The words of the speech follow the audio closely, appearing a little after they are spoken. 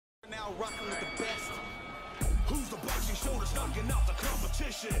now rocking with the best. Who's the boxing show that's knocking out the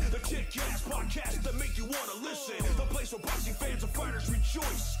competition? The kick-ass podcast that make you want to listen. The place where boxing fans and fighters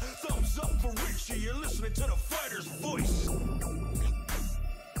rejoice. Thumbs up for Richie, you're listening to the fighter's voice.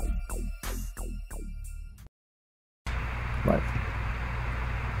 Right.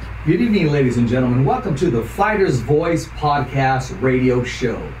 Good evening, ladies and gentlemen. Welcome to the Fighter's Voice podcast radio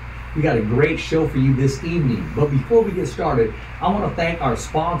show. We got a great show for you this evening. But before we get started, I want to thank our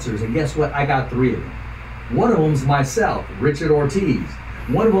sponsors. And guess what? I got three of them. One of them's myself, Richard Ortiz.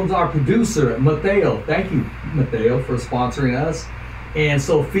 One of them's our producer, Mateo. Thank you, Mateo, for sponsoring us. And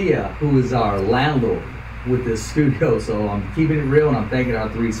Sophia, who is our landlord with this studio. So I'm keeping it real and I'm thanking our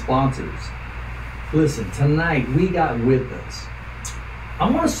three sponsors. Listen, tonight we got with us, I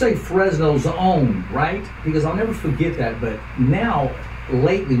want to say Fresno's own, right? Because I'll never forget that. But now,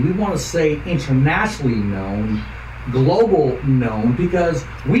 lately, we want to say internationally known, global known, because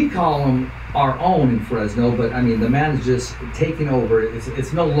we call him our own in Fresno, but I mean, the man's just taking over.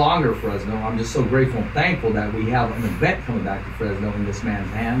 It's no longer Fresno. I'm just so grateful and thankful that we have an event coming back to Fresno in this man's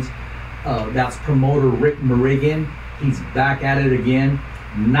hands. That's promoter Rick Mirigian. He's back at it again,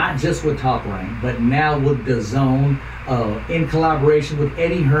 not just with Top Rank, but now with DAZN, in collaboration with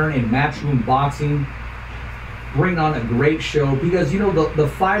Eddie Hearn and Matchroom Boxing, bringing on a great show, because you know the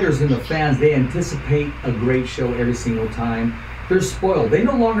fighters and the fans, they anticipate a great show every single time. They're spoiled. They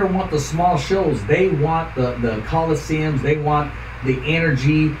no longer want the small shows. They want the coliseums. They want the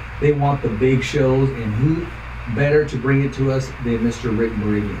energy. They want the big shows. And who better to bring it to us than Mr. Rick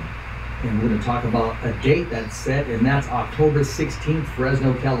Mirigian? And we're going to talk about a date that's set, and that's October 16th,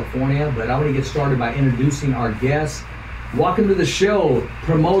 Fresno, California. But I want to get started by introducing our guest. Welcome to the show,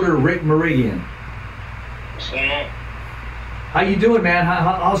 promoter Rick Mirigian. What's going on? How you doing, man?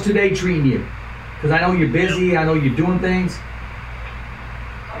 How's today treating you? Because I know you're busy. I know you're doing things.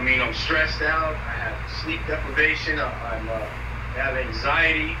 I mean, I'm stressed out. I have sleep deprivation. I have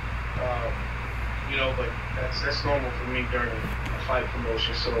anxiety. But that's normal for me during a fight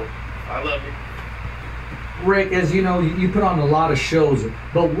promotion. So I love it. Rick, as you know, you put on a lot of shows,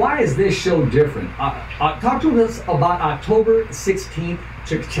 but why is this show different? Talk to us about October 16th,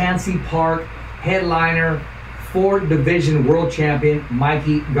 Chansey Park, headliner, 4th Division World Champion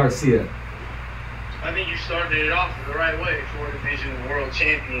Mikey Garcia. I think you started it off the right way. 4th Division World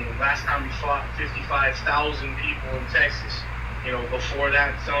Champion. Last time we fought 55,000 people in Texas. Before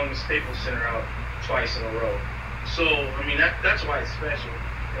that, selling the Staples Center out twice in a row. So, I mean, that's why it's special.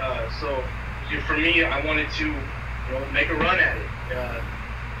 For me, I wanted to, make a run at it.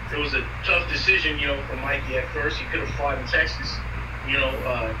 It was a tough decision, for Mikey at first. He could have fought in Texas.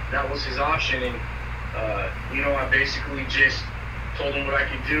 That was his option. And, I basically just told him what I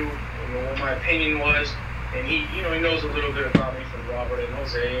could do, what my opinion was. And he knows a little bit about me from Robert and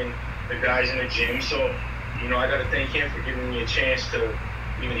Jose and the guys in the gym. So, I got to thank him for giving me a chance to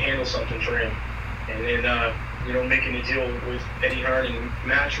even handle something for him. And then, making a deal with Eddie Hearn and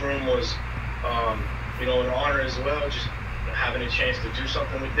Matchroom was, an honor as well. Just having a chance to do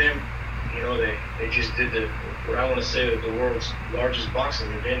something with them. They just did what I want to say, the world's largest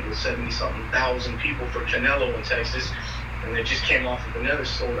boxing event with 70-something thousand people for Canelo in Texas. And they just came off of another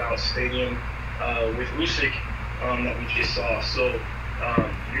sold-out stadium with Usyk that we just saw. So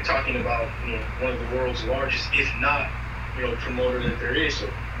you're talking about one of the world's largest, if not promoter that there is. So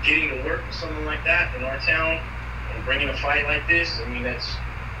getting to work with someone like that in our town and bringing a fight like this, I mean,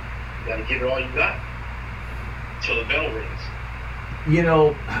 you got to give it all you got till the bell rings.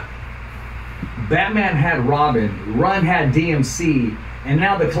 Batman had Robin, Run had DMC, and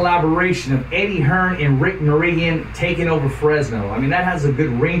now the collaboration of Eddie Hearn and Rick Mirigian taking over Fresno. I mean, that has a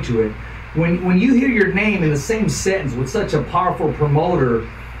good ring to it. When you hear your name in the same sentence with such a powerful promoter,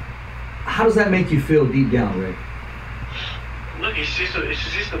 how does that make you feel deep down, Rick? Look, it's just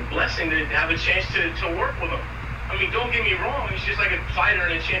a blessing to have a chance to work with them. I mean, don't get me wrong. It's just like a fighter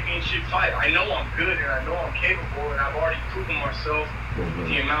in a championship fight. I know I'm good and I know I'm capable, and I've already proven myself with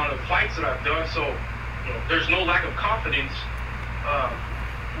the amount of fights that I've done. So, there's no lack of confidence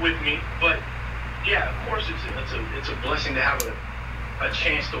with me. But yeah, of course, it's a blessing to have a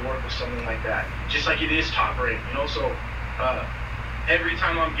chance to work with someone like that, just like it is Top Rank. So every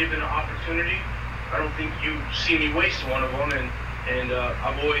time I'm given an opportunity, I don't think you see me waste one of them, and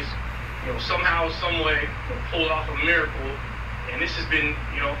I've always, somehow, some way, pulled off a miracle. And this has been,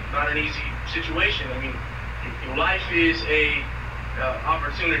 not an easy situation. I mean, your life is a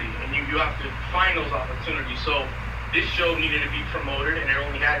opportunity, and you have to find those opportunities. So this show needed to be promoted, and it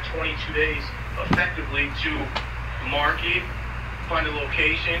only had 22 days effectively to market, find a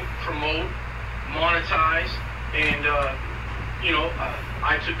location, promote, monetize, and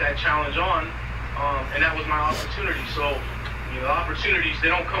I took that challenge on, and that was my opportunity. So, the opportunities, they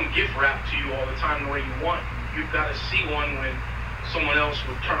don't come gift wrapped to you all the time the way you want. You've got to see one when someone else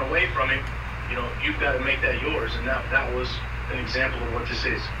would turn away from it. You've got to make that yours, and that was an example of what this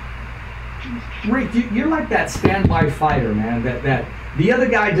is. Rick, you're like that standby fighter, man. That the other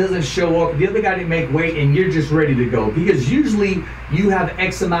guy doesn't show up, the other guy didn't make weight, and you're just ready to go. Because usually you have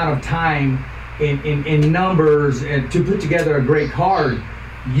X amount of time in numbers and to put together a great card.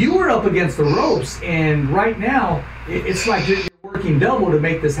 You were up against the ropes, and right now it's like you're working double to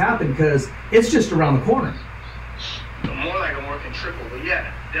make this happen because it's just around the corner. More like I'm working triple, but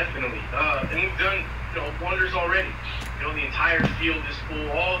yeah, definitely. And we've done wonders already. The entire field is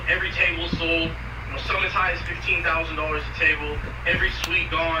full. Every table sold. Some as high as $15,000 a table. Every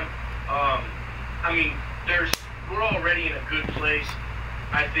suite gone. We're already in a good place,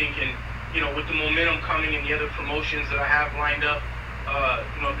 I think. And with the momentum coming and the other promotions that I have lined up,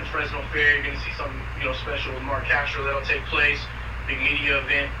 at the Fresno Fair, you're going to see something special with Mark Castro that'll take place. Big media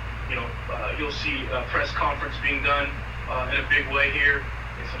event. You'll see a press conference being done in a big way here,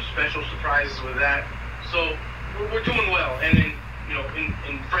 and some special surprises with that. So we're doing well. And then,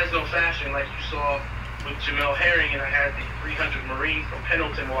 in Fresno fashion, like you saw with Jamel Herring, and I had the 300 Marine from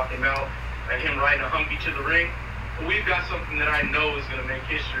Pendleton walking out and him riding a Humvee to the ring. But we've got something that I know is going to make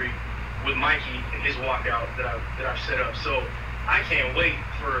history with Mikey and his walkout that I've set up. So I can't wait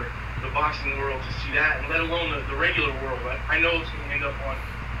for the boxing world to see that, and let alone the regular world. I know it's going to end up on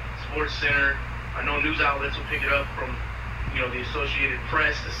Sports Center. I know news outlets will pick it up from, the Associated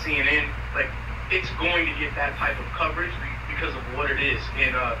Press, the CNN. It's going to get that type of coverage because of what it is.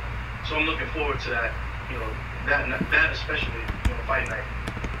 And so I'm looking forward to that, that especially, fight night.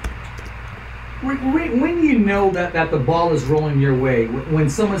 When you know that the ball is rolling your way, when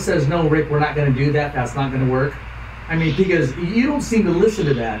someone says, no, Rick, we're not going to do that, that's not going to work. Because you don't seem to listen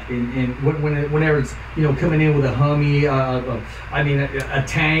to that whenever it's, coming in with a Humvee, a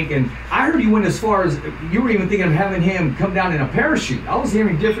tank. And I heard you went as far as, you were even thinking of having him come down in a parachute. I was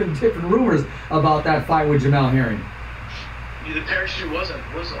hearing different rumors about that fight with Jamel Herring. The parachute was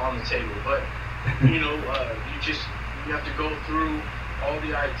on the table, but, you have to go through all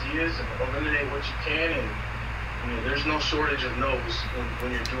the ideas and eliminate what you can. And, there's no shortage of no's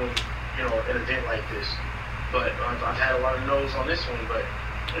when you're doing, an event like this. But I've had a lot of no's on this one, but,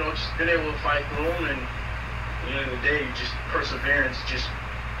 just been able to fight through them, and at the end of the day, perseverance just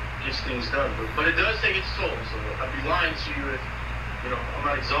gets things done. But it does take its toll, so I'd be lying to you if, I'm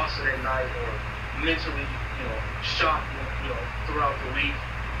not exhausted at night or mentally, shocked, throughout the week,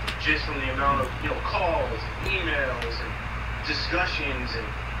 just from the amount of, calls and emails and discussions, and,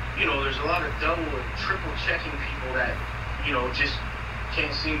 there's a lot of double and triple checking people that, just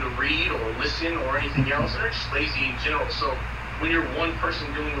can't seem to read or listen or anything else, and they're just lazy in general. So when you're one person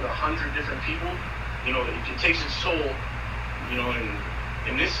dealing with 100 different people, it takes its toll, and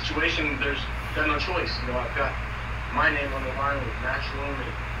in this situation, there's got no choice. I've got my name on the line with Matchroom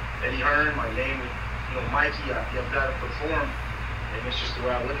and Eddie Hearn, my name with, Mikey. I've got to perform, and it's just the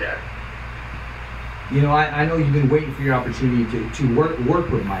way I look at it. I know you've been waiting for your opportunity to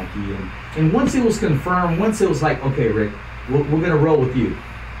work with Mikey, and once it was confirmed, once it was like, okay, Rick, we're going to roll with you.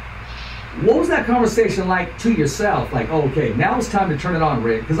 What was that conversation like to yourself? Like, oh, okay, now it's time to turn it on,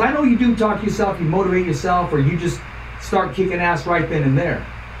 Rick. Because I know you do talk to yourself, you motivate yourself, or you just start kicking ass right then and there.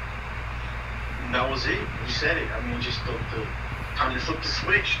 That was it. You said it. Just the time to flip the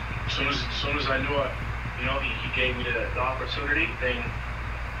switch. As soon as I knew he gave me the opportunity, then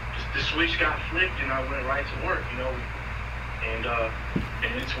just the switch got flipped, and I went right to work. And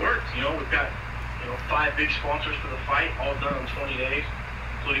it's worked. We've got 5 big sponsors for the fight, all done in 20 days,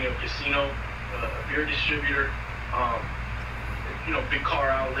 including a casino, a beer distributor, big car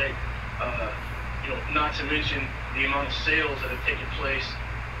outlet, not to mention the amount of sales that have taken place,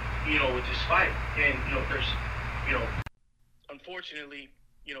 with this fight. And, there's, unfortunately,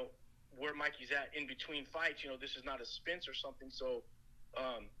 where Mikey's at in between fights, this is not a Spence or something, so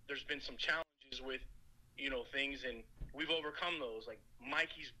there's been some challenges with, things, and we've overcome those. Like,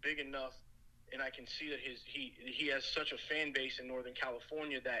 Mikey's big enough, and I can see that he has such a fan base in Northern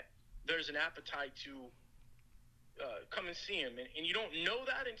California that there's an appetite to come and see him. And you don't know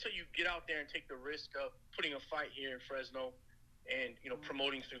that until you get out there and take the risk of putting a fight here in Fresno and,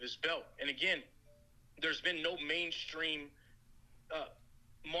 promoting through this belt. And again, there's been no mainstream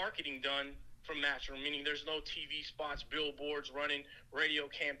marketing done from Matchroom, meaning there's no TV spots, billboards running, radio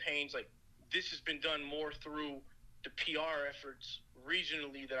campaigns. Like, this has been done more through the PR efforts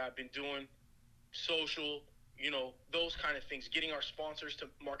regionally that I've been doing, social, those kind of things, getting our sponsors to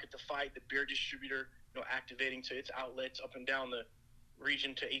market the fight, the beer distributor, activating to its outlets up and down the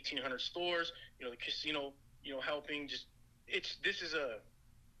region to 1,800 stores. You know, the casino, you know, helping. This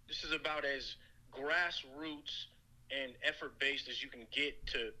is about as grassroots and effort based as you can get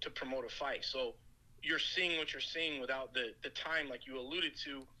to promote a fight. So you're seeing what you're seeing without the time, like you alluded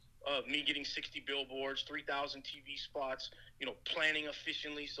to, of me getting 60 billboards, 3,000 TV spots, you know, planning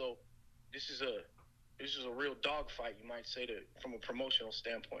efficiently. So this is a real dogfight, you might say, from a promotional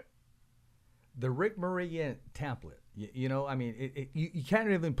standpoint. The Rick Mirigian template, you know, I mean, you can't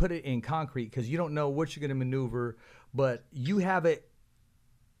even put it in concrete because you don't know what you're going to maneuver, but you have it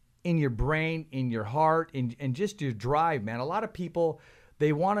in your brain, in your heart, and just your drive, man. A lot of people,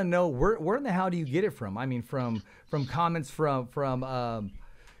 they want to know where in the hell do you get it from? I mean, from comments from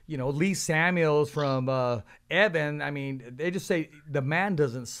you know, Lee Samuels, from Evan. I mean, they just say the man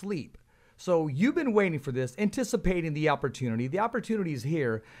doesn't sleep. So you've been waiting for this, anticipating the opportunity. The opportunity is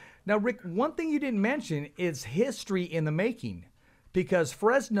here. Now, Rick, one thing you didn't mention is history in the making, because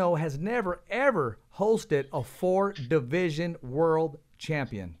Fresno has never, ever hosted a 4-division world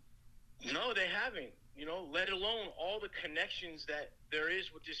champion. No, they haven't, you know, let alone all the connections that there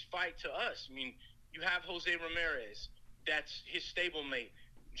is with this fight to us. I mean, you have Jose Ramirez, that's his stablemate.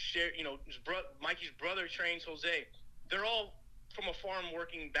 You know, Mikey's brother trains Jose. They're all from a farm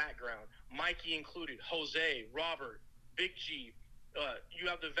working background, Mikey included, Jose, Robert, Big G. You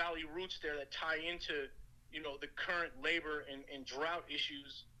have the Valley roots there that tie into, you know, the current labor and drought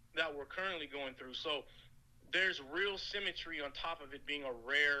issues that we're currently going through. So there's real symmetry on top of it being a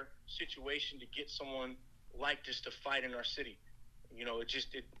rare situation to get someone like this to fight in our city. You know, it's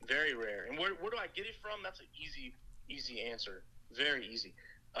very rare. And where do I get it from? That's an easy answer. Very easy.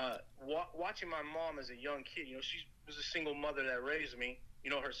 Watching my mom as a young kid, you know, she was a single mother that raised me, you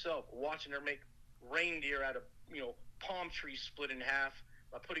know, herself, watching her make reindeer out of, you know, palm trees split in half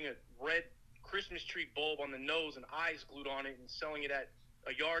by putting a red Christmas tree bulb on the nose and eyes glued on it and selling it at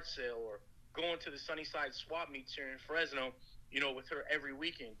a yard sale, or going to the Sunnyside swap meets here in Fresno, you know, with her every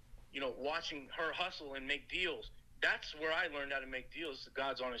weekend, you know, watching her hustle and make deals. That's where I learned how to make deals, the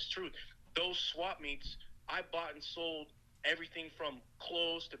God's honest truth. Those swap meets, I bought and sold everything from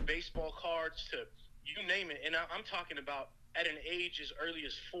clothes to baseball cards to you name it. And I'm talking about at an age as early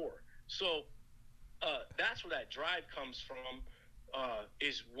as 4. So that's where that drive comes from,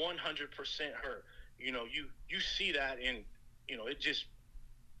 is 100% her. You know, you see that, and, you know,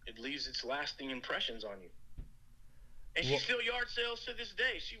 it leaves its lasting impressions on you. And she still yard sales to this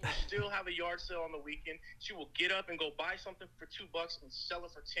day. She will still have a yard sale on the weekend. She will get up and go buy something for $2 and sell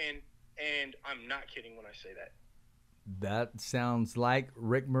it for 10. And I'm not kidding when I say that. That sounds like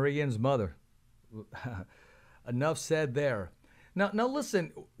Rick Mirigian's mother. Enough said there. Now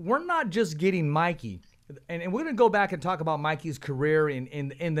listen, we're not just getting Mikey, and we're going to go back and talk about Mikey's career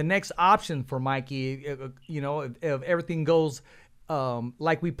in the next option for Mikey. You know, if everything goes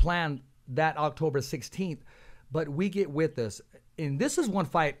like we planned that October 16th, but we get with us, and this is one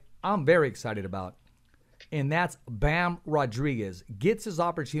fight I'm very excited about, and that's Bam Rodriguez gets his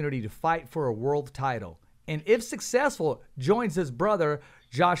opportunity to fight for a world title, and if successful, joins his brother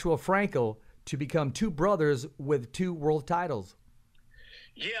Joshua Franco to become 2 brothers with 2 world titles.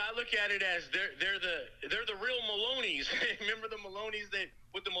 Yeah, I look at it as they're the real Maloneys. Remember the Maloneys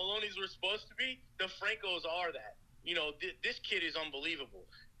what the Maloneys were supposed to be? The Francos are that. You know, this kid is unbelievable.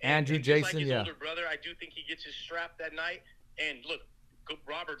 Andrew and Jason, like his yeah. older brother, I do think he gets his strap that night. And look,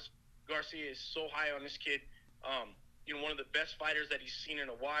 Robert Garcia is so high on this kid. You know, one of the best fighters that he's seen in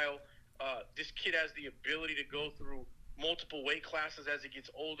a while. This kid has the ability to go through multiple weight classes as he gets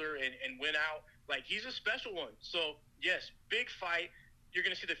older and win out. Like, he's a special one. So, yes, big fight. You're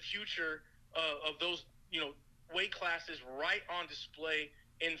going to see the future of those, you know, weight classes right on display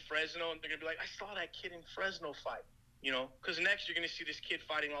in Fresno. And they're going to be like, I saw that kid in Fresno fight, you know, because next you're going to see this kid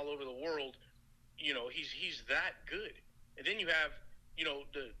fighting all over the world. You know, he's that good. And then you have, you know,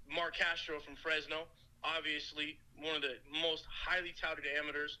 the Mark Castro from Fresno, obviously one of the most highly touted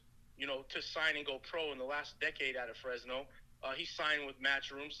amateurs, you know, to sign and go pro in the last decade out of Fresno. He signed with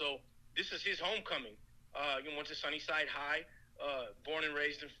Matchroom. So this is his homecoming. You know, went to Sunnyside High. Born and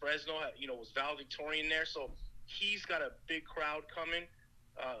raised in Fresno, you know, was valedictorian there. So he's got a big crowd coming,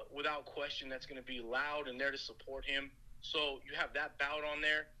 without question. That's going to be loud and there to support him. So you have that bout on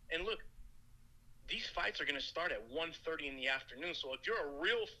there. And look, these fights are going to start at 1:30 in the afternoon. So if you're a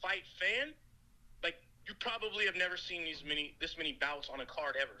real fight fan, like, you probably have never seen this many bouts on a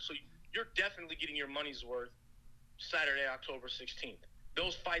card ever. So you're definitely getting your money's worth Saturday, October 16th.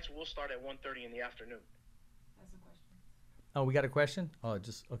 Those fights will start at 1:30 in the afternoon. Oh, we got a question? Oh,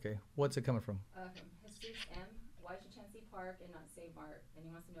 just, okay. What's it coming from? From Jesus M. Why should Chancey Park and not Save Mart? And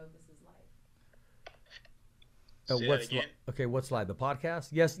he wants to know if this is live. Say that again. Okay, what's live? The podcast?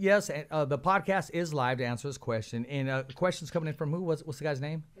 Yes. The podcast is live to answer this question. And question's coming in from who? What's the guy's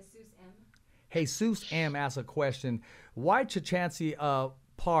name? Jesus M. Jesus M asks a question. Why Chachansey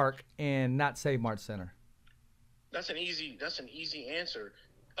Park and not Save Mart Center? That's an easy answer.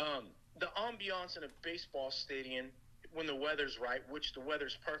 The ambiance in a baseball stadium when the weather's right, which the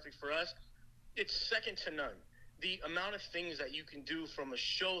weather's perfect for us, it's second to none. The amount of things that you can do from a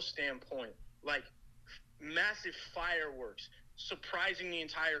show standpoint, like massive fireworks, surprising the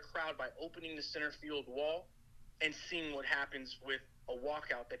entire crowd by opening the center field wall and seeing what happens with a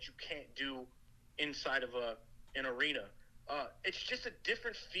walkout that you can't do inside of an arena. It's just a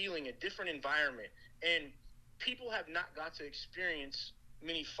different feeling, a different environment. And people have not got to experience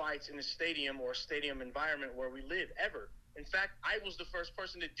many fights in a stadium or a stadium environment where we live ever. In fact, I was the first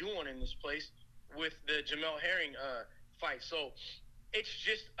person to do one in this place with the Jamel Herring fight. So it's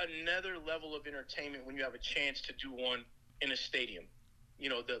just another level of entertainment when you have a chance to do one in a stadium. You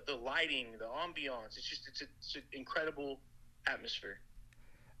know, the lighting, the ambiance, it's an incredible atmosphere.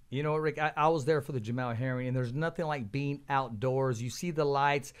 You know, Rick, I was there for the Jamel Herring, and there's nothing like being outdoors. You see the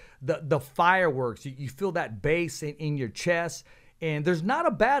lights, the fireworks. You feel that bass in your chest. And there's not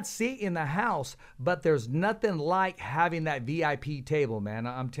a bad seat in the house, but there's nothing like having that VIP table, man.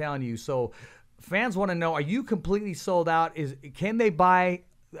 I'm telling you. So fans want to know, are you completely sold out? Can they buy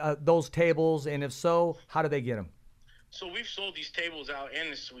those tables? And if so, how do they get them? So we've sold these tables out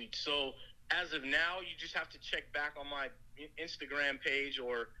and the suite. So as of now, you just have to check back on my Instagram page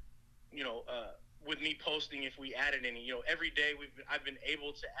or, with me posting if we added any. Every day I've been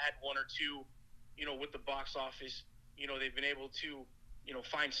able to add one or two, with the box office. They've been able to,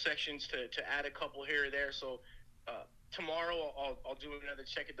 find sections to add a couple here or there. So tomorrow I'll do another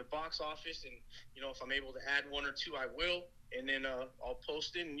check at the box office, and if I'm able to add one or two, I will, and then I'll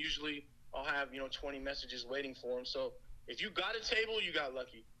post it, and usually I'll have 20 messages waiting for them. So if you got a table, you got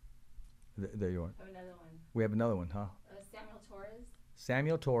lucky. There you are. I have another one. We have another one, huh? Samuel Torres.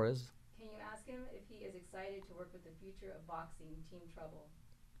 Samuel Torres. Can you ask him if he is excited to work with the future of boxing, Team Trouble?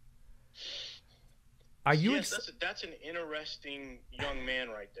 Are you? Yes, that's an interesting young man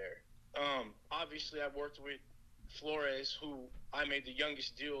right there. Obviously, I've worked with Flores, who I made the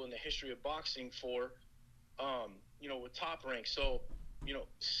youngest deal in the history of boxing for, with Top Rank. So,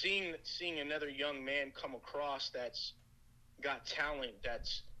 seeing another young man come across that's got talent,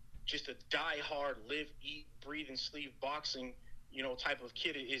 that's just a die-hard, live, eat, breathe, and sleep boxing, type of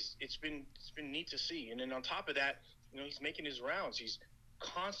kid, it's been neat to see. And then on top of that, he's making his rounds. He's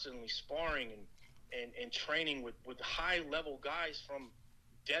constantly sparring and training with high-level guys from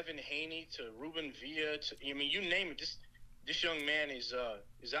Devin Haney to Ruben Villa to, you name it. This young man is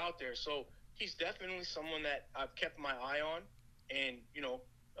out there. So he's definitely someone that I've kept my eye on and,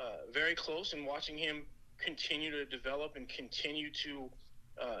 very close, and watching him continue to develop and continue to,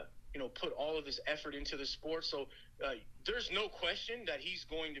 put all of his effort into the sport. So there's no question that he's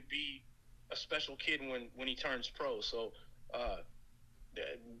going to be a special kid when he turns pro. So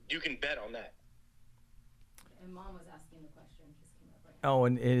you can bet on that. And Mom was asking the question. Just came up right now. Oh,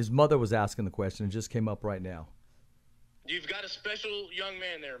 and his mother was asking the question. It just came up right now. You've got a special young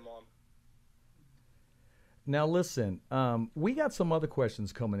man there, Mom. Now, listen, we got some other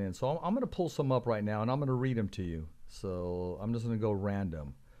questions coming in. So I'm going to pull some up right now, and I'm going to read them to you. So I'm just going to go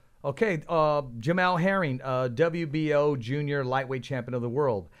random. Okay, Jamel Herring, WBO junior lightweight champion of the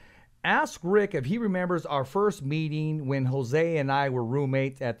world. Ask Rick if he remembers our first meeting when Jose and I were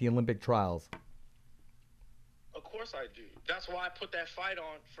roommates at the Olympic trials. Of course I do. That's why I put that fight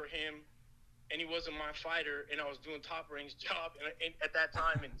on for him, and he wasn't my fighter, and I was doing Top Rank's job at that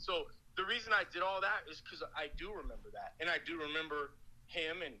time. And so the reason I did all that is because I do remember that, and I do remember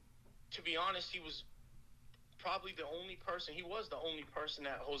him. And to be honest, he was probably the only person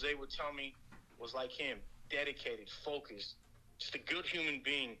that Jose would tell me was like him, dedicated, focused, just a good human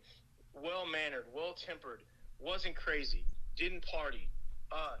being, well-mannered, well-tempered, wasn't crazy, didn't party.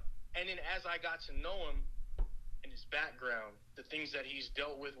 And then as I got to know him and his background, the things that he's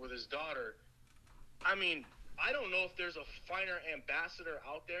dealt with his daughter, I don't know if there's a finer ambassador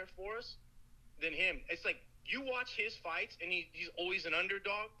out there for us than him. It's like you watch his fights, and he's always an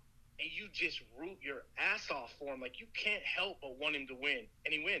underdog, and you just root your ass off for him. Like, you can't help but want him to win,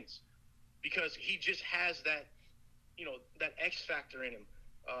 and he wins because he just has that, that X factor in him.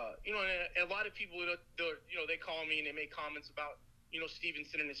 And a lot of people, they call me and they make comments about,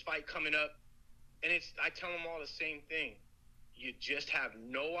 Stevenson and his fight coming up, and I tell them all the same thing. You just have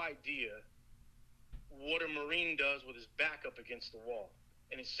no idea what a Marine does with his back up against the wall.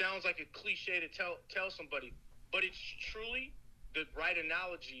 And it sounds like a cliche to tell somebody, but it's truly the right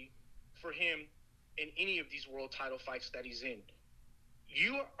analogy for him in any of these world title fights that he's in.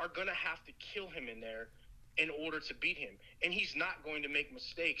 You are going to have to kill him in there in order to beat him. And he's not going to make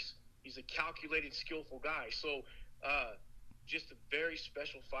mistakes. He's a calculated, skillful guy. So just a very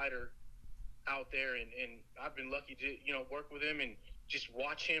special fighter out there. And I've been lucky to, work with him and just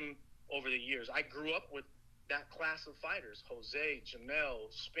watch him over the years. I grew up with that class of fighters, Jose,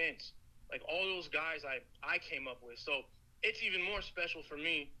 Jamel, Spence, like all those guys I came up with. So it's even more special for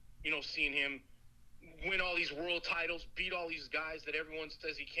me, seeing him win all these world titles, beat all these guys that everyone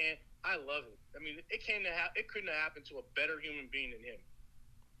says he can't. I love it. I mean, it couldn't have happened to a better human being than him.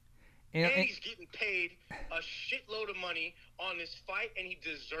 And he's getting paid a shitload of money on this fight, and he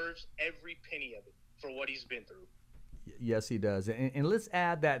deserves every penny of it for what he's been through. Yes, he does. And let's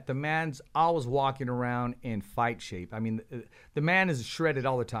add that the man's always walking around in fight shape. I mean, the man is shredded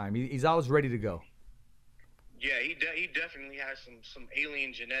all the time. He's always ready to go. Yeah, he definitely has some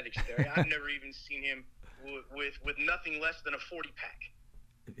alien genetics there. I've never even seen him with nothing less than a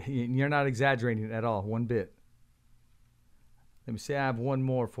 40-pack. You're not exaggerating at all, one bit. Let me see. I have one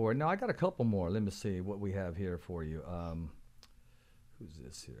more for you. No, I got a couple more. Let me see what we have here for you. Who's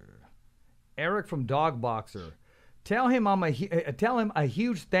this here? Eric from Dog Boxer. Tell him a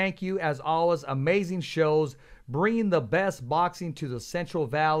huge thank you as always. Amazing shows, bringing the best boxing to the Central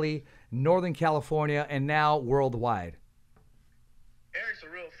Valley, Northern California, and now worldwide. Eric's a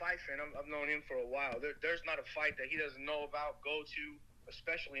real fight fan. I've known him for a while. There's not a fight that he doesn't know about, go to,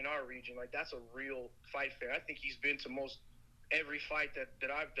 especially in our region. Like, that's a real fight fan. I think he's been to most every fight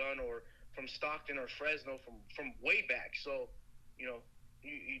that I've done, or from Stockton or Fresno from way back. So,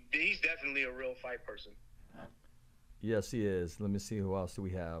 he's definitely a real fight person. Yes, he is. Let me see, who else do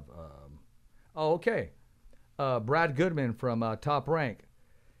we have? Okay. Brad Goodman from Top Rank.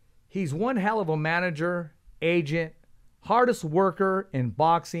 He's one hell of a manager, agent, hardest worker in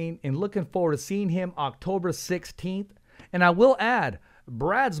boxing, and looking forward to seeing him October 16th. And I will add,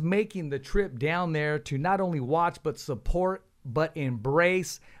 Brad's making the trip down there to not only watch but support but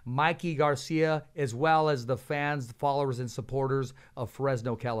embrace Mikey Garcia, as well as the fans, the followers, and supporters of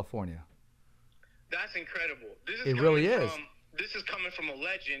Fresno, California. That's incredible. It really is. This is coming from a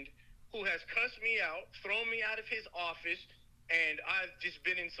legend who has cussed me out, thrown me out of his office, and I've just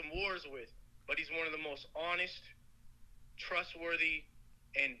been in some wars with. But he's one of the most honest, trustworthy,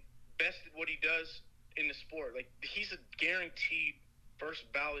 and best at what he does in the sport. Like, he's a guaranteed first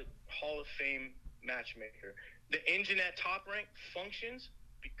ballot Hall of Fame matchmaker. The engine at Top Rank functions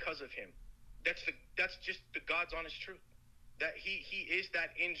because of him. That's just the God's honest truth. That he is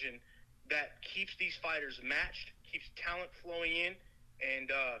that engine that keeps these fighters matched, keeps talent flowing in, and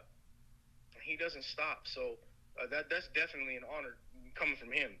he doesn't stop. So that's definitely an honor coming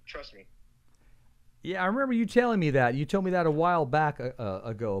from him. Trust me. Yeah, I remember you telling me that. You told me that a while back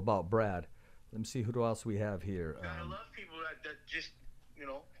ago about Brad. Let me see who else we have here. I love people that just,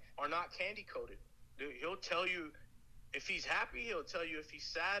 are not candy-coated. He'll tell you if he's happy, he'll tell you if he's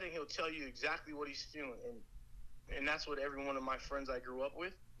sad, and he'll tell you exactly what he's feeling. And that's what every one of my friends I grew up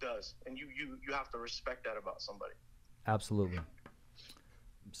with does. And you have to respect that about somebody. Absolutely.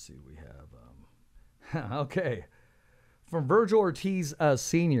 Let's see what we have. Okay. From Virgil Ortiz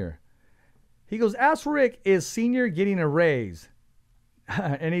Sr. He goes, ask Rick, is Senior getting a raise?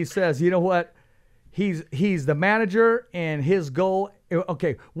 And he says, you know what? He's the manager, and his goal.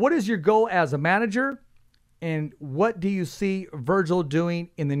 Okay, what is your goal as a manager, and what do you see Virgil doing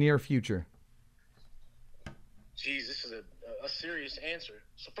in the near future? Geez, this is a serious answer.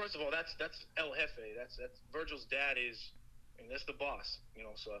 So first of all, that's El Jefe. That's Virgil's dad and that's the boss.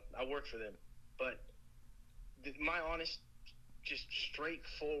 So I work for them. But my honest, just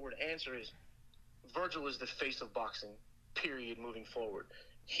straightforward answer is Virgil is the face of boxing. Period. Moving forward,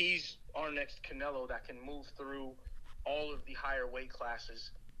 he's our next Canelo that can move through all of the higher weight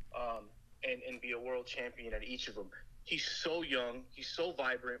classes and be a world champion at each of them. He's so young. He's so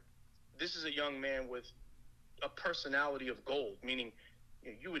vibrant. This is a young man with a personality of gold, meaning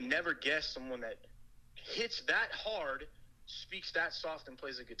you would never guess someone that hits that hard, speaks that soft, and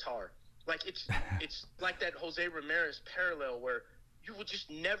plays a guitar. Like, it's like that Jose Ramirez parallel where you would just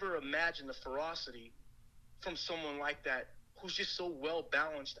never imagine the ferocity from someone like that, who's just so well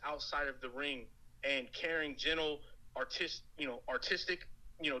balanced outside of the ring and caring, gentle, artistic,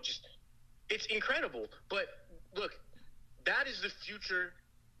 just, it's incredible. But look, that is the future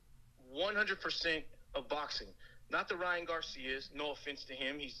 100% of boxing. Not the Ryan Garcias, no offense to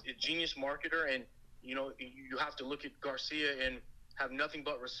him. He's a genius marketer, and you have to look at Garcia and have nothing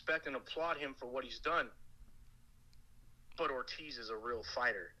but respect and applaud him for what he's done. But Ortiz is a real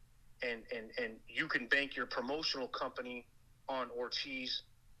fighter, and you can bank your promotional company on Ortiz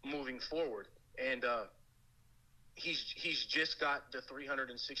moving forward. and he's just got the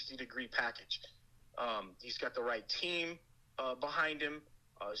 360-degree package. He's got the right team behind him.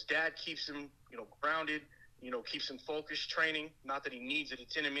 His dad keeps him, grounded. Keeps him focused, training. Not that he needs it;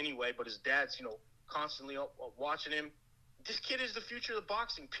 it's in him anyway. But his dad's, constantly watching him. This kid is the future of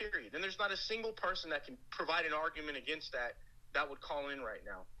boxing, period. And there's not a single person that can provide an argument against that would call in right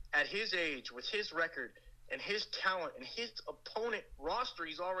now. At his age, with his record and his talent and his opponent roster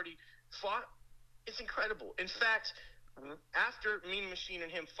he's already fought, it's incredible. In fact, after Mean Machine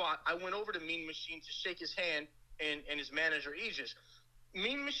and him fought, I went over to Mean Machine to shake his hand and his manager, Aegis.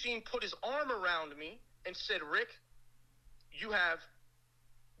 Mean Machine put his arm around me and said, "Rick, you have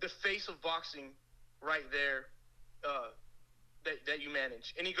the face of boxing right there that you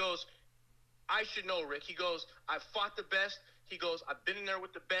manage." And he goes, "I should know, Rick." He goes, "I've fought the best." He goes, "I've been in there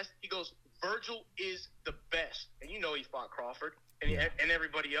with the best." He goes, "Virgil is the best." And he fought Crawford and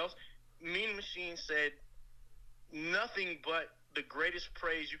everybody else. Mean Machine said nothing but the greatest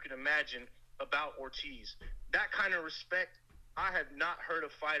praise you can imagine about Ortiz. That kind of respect I have not heard a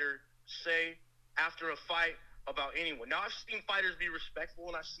fighter say after a fight about anyone. Now, I've seen fighters be respectful,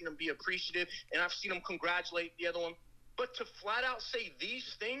 and I've seen them be appreciative, and I've seen them congratulate the other one. But to flat out say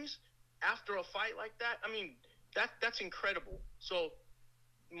these things after a fight like that, I mean, that's incredible. So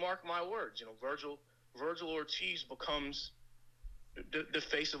mark my words, Virgil Ortiz becomes the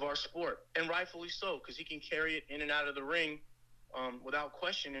face of our sport, and rightfully so, because he can carry it in and out of the ring without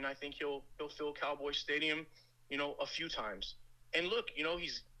question. And I think he'll fill Cowboy Stadium, a few times. And look,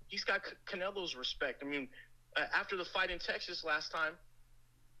 he's got Canelo's respect. I mean, after the fight in Texas last time,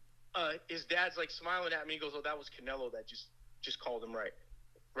 his dad's like smiling at me. He goes, "Oh, that was Canelo that just called him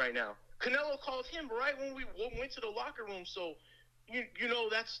right now." Canelo called him right when we went to the locker room. So,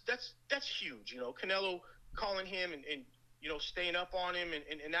 that's huge. Canelo calling him and staying up on him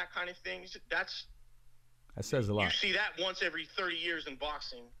and that kind of thing. That says a lot. You see that once every 30 years in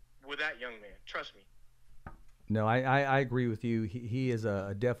boxing with that young man. Trust me. No, I agree with you. He is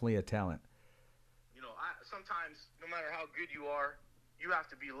definitely a talent. Sometimes, no matter how good you are, you have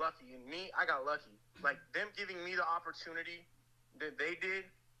to be lucky. And me, I got lucky. Like, them giving me the opportunity that they did,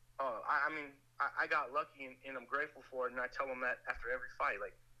 I got lucky, and I'm grateful for it. And I tell them that after every fight.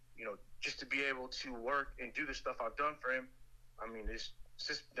 Like, just to be able to work and do the stuff I've done for him, I mean, it's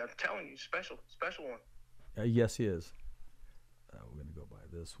just, I'm telling you, special one. Yes, he is. We're going to go by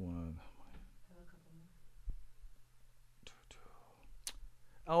this one.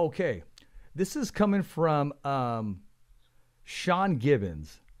 Okay. This is coming from Sean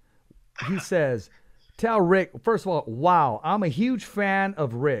Gibbons. He says, "Tell Rick, first of all, wow, I'm a huge fan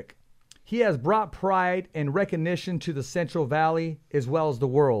of Rick. He has brought pride and recognition to the Central Valley as well as the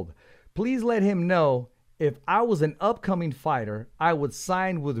world. Please let him know if I was an upcoming fighter, I would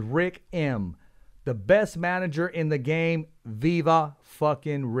sign with Rick M., the best manager in the game. Viva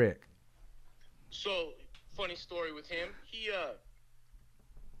fucking Rick." So, funny story with him.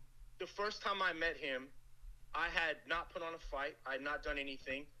 The first time I met him, I had not put on a fight. I had not done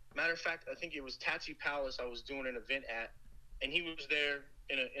anything. Matter of fact, I think it was Tattoo Palace I was doing an event at, and he was there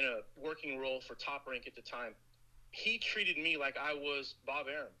in a working role for Top Rank at the time. He treated me like I was Bob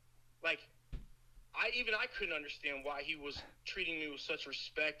Arum. Like, I couldn't understand why he was treating me with such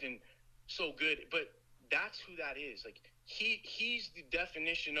respect and so good. But that's who that is. Like, he's the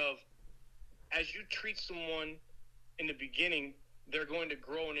definition of, as you treat someone in the beginning, they're going to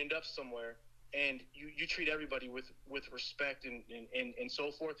grow and end up somewhere, and you treat everybody with respect and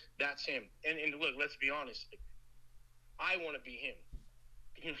so forth. That's him. And look, let's be honest. I want to be him.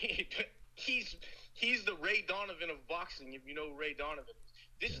 He's the Ray Donovan of boxing, if you know who Ray Donovan is.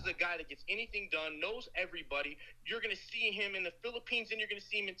 This is a guy that gets anything done, knows everybody. You're going to see him in the Philippines, and you're going to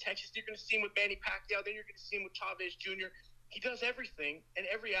see him in Texas. You're going to see him with Manny Pacquiao. Then you're going to see him with Chavez Jr. He does everything and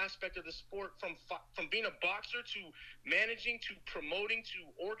every aspect of the sport, from being a boxer to managing to promoting to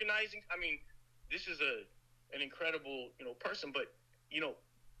organizing. I mean, this is an incredible person. But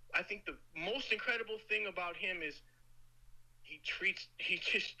I think the most incredible thing about him is he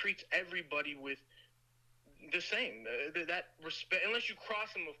just treats everybody with the same that respect. Unless you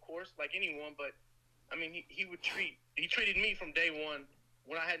cross him, of course, like anyone. But I mean, he treated me from day one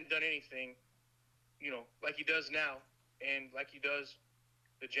when I hadn't done anything, like he does now. And like he does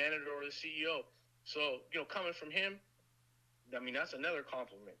the janitor or the CEO. So, coming from him, I mean, that's another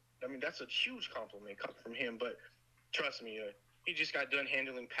compliment. I mean, that's a huge compliment coming from him. But trust me, he just got done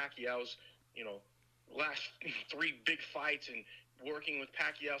handling Pacquiao's, last 3 big fights and working with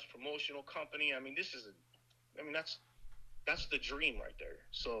Pacquiao's promotional company. I mean, that's the dream right there.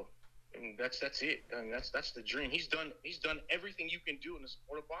 So And that's it. I mean, that's the dream. He's done everything you can do in the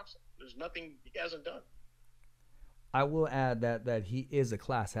sport of boxing. There's nothing he hasn't done. I will add that he is a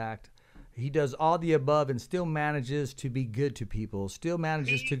class act. He does all the above and still manages to be good to people. Still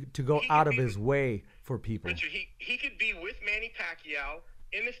manages to go out of his way for people. Richard, he could be with Manny Pacquiao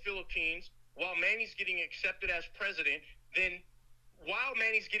in the Philippines while Manny's getting accepted as president. Then while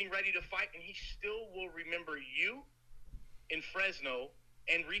Manny's getting ready to fight, and he still will remember you in Fresno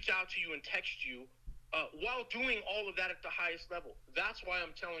and reach out to you and text you while doing all of that at the highest level. That's why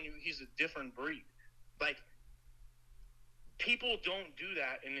I'm telling you he's a different breed. Like, people don't do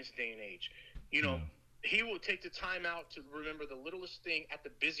that in this day and age. You know, he will take the time out to remember the littlest thing at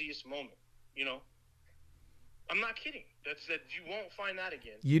the busiest moment, you know. I'm not kidding. That you won't find that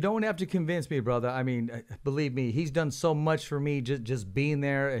again. You don't have to convince me, brother. I mean, believe me, he's done so much for me just being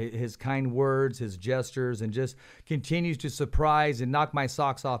there, his kind words, his gestures, and just continues to surprise and knock my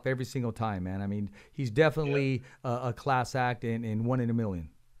socks off every single time, man. I mean, he's definitely a class act and one in a million.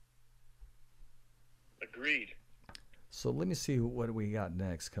 Agreed. So let me see what we got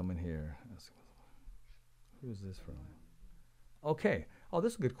next coming here. Who's this from? Okay. Oh,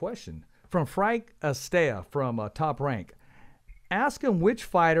 this is a good question. From Frank Estea from Top Rank. Ask him which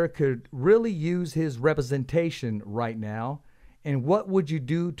fighter could really use his representation right now, and what would you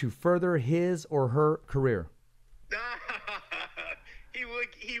do to further his or her career? He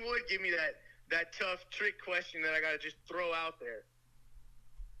would give me that tough trick question that I got to just throw out there.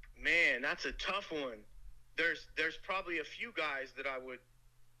 Man, that's a tough one. There's probably a few guys that I would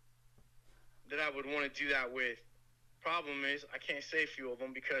want to do that with. Problem is, I can't say a few of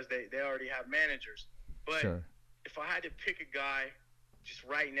them because they already have managers. But Sure. If I had to pick a guy just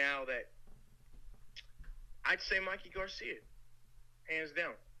right now, that I'd say Mikey Garcia, hands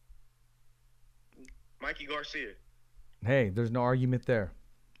down. Mikey Garcia. Hey, there's no argument there.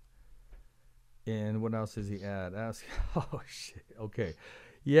 And what else does he add? Oh, shit. Okay.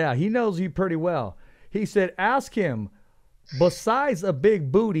 Yeah, he knows you pretty well. He said, ask him, besides a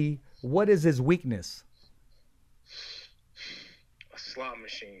big booty, what is his weakness? A slot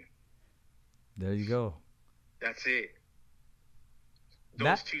machine. There you go. That's it.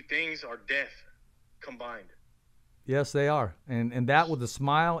 Those two things are death combined. Yes, they are. And that with a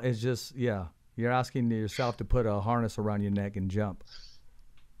smile is just, yeah, you're asking yourself to put a harness around your neck and jump.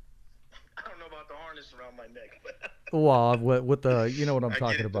 I don't know about the harness around my neck, but Well, with the, you know what I'm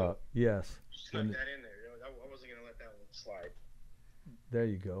talking about. Though. Yes. Stuck that in there. I wasn't going to let that one slide. There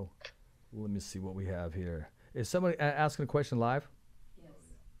you go. Let me see what we have here. Is somebody asking a question live? Yes.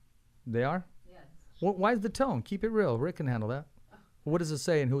 They are? Yes. Why is the tone? Keep it real. Rick can handle that. What does it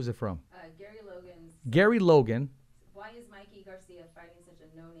say and who is it from? Gary Logan's. Gary Logan. Why is Mikey Garcia fighting such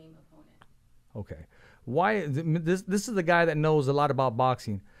a no-name opponent? Okay. Why this is the guy that knows a lot about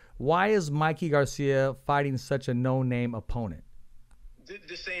boxing. Why is Mikey Garcia fighting such a no-name opponent?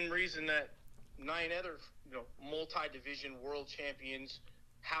 The same reason that 9 other multi-division world champions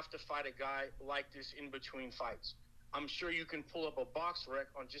have to fight a guy like this in between fights. I'm sure you can pull up a box rec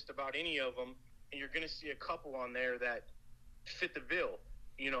on just about any of them, and you're going to see a couple on there that fit the bill.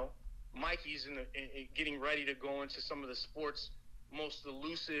 You know, Mikey's in getting ready to go into some of the sport's most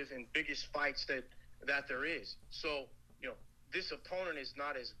elusive and biggest fights that there is. So, this opponent is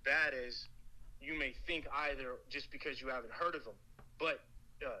not as bad as you may think either, just because you haven't heard of him. But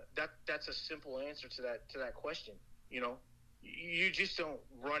that's a simple answer to that question. You just don't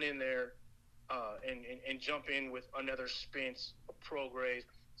run in there and jump in with another Spence, a Prograis,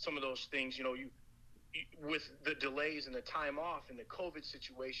 some of those things. You with the delays and the time off and the COVID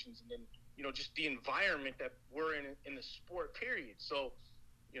situations, and then just the environment that we're in the sport period. So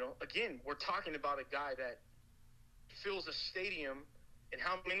again, we're talking about a guy that fills a stadium, and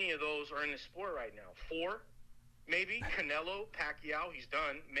how many of those are in the sport right now? 4, maybe. Canelo, Pacquiao, he's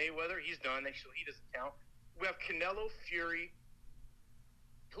done. Mayweather, he's done. Actually, he doesn't count. We have Canelo, Fury.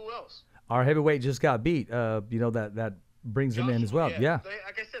 Who else? Our heavyweight just got beat. That brings him in as well. Yeah.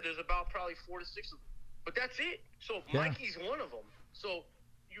 Like I said, there's about probably 4 to 6 of them. But that's it. So Mikey's one of them. So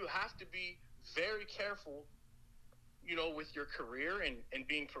you have to be very careful, with your career and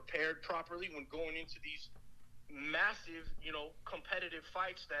being prepared properly when going into these massive, competitive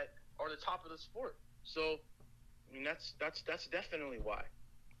fights that are the top of the sport. So, I mean, that's definitely why.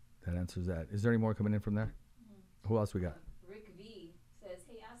 That answers that. Is there any more coming in from there? Mm-hmm. Who else we got? Rick V says,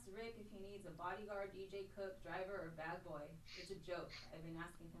 hey, ask Rick if he needs a bodyguard, DJ, cook, driver, or bag boy. It's a joke. I've been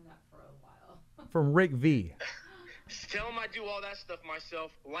asking him that for a while. From Rick V. Tell him I do all that stuff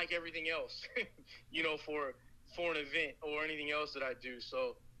myself, like everything else, for an event or anything else that I do.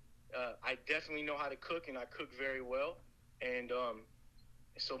 So I definitely know how to cook, and I cook very well. And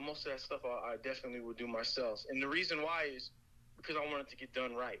So most of that stuff I definitely would do myself. And the reason why is because I want it to get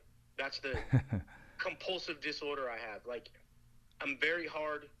done right. That's the compulsive disorder I have. Like, I'm very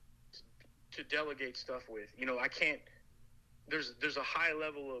hard to delegate stuff with. You know, I can't. There's a high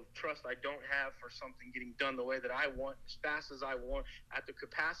level of trust I don't have for something getting done the way that I want, as fast as I want, at the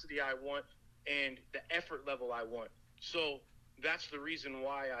capacity I want, and the effort level I want. So that's the reason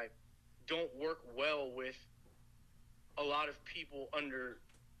why I don't work well with a lot of people under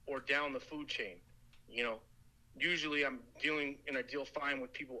or down the food chain. You know, usually I deal fine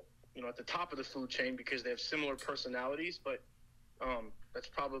with people, you know, at the top of the food chain because they have similar personalities. But that's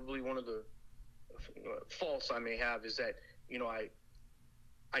probably one of the faults I may have, is that, you know, I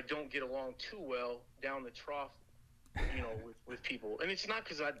don't get along too well down the trough, you know, with people. And it's not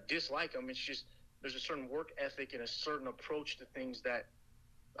because I dislike them. It's just there's a certain work ethic and a certain approach to things that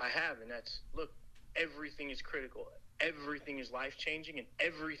I have. And that's, look, everything is critical. Everything is life-changing, and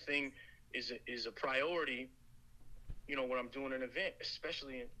everything is a priority, you know, when I'm doing an event,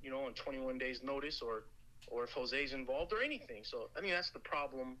 especially, you know, on 21 days notice, or if Jose's involved or anything. So, I mean, that's the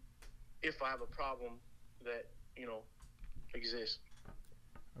problem, if I have a problem that, you know, exists.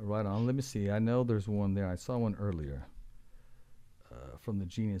 Right on. Let me see. I know there's one there. I saw one earlier from the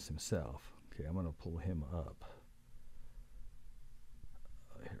genius himself. Okay, I'm going to pull him up.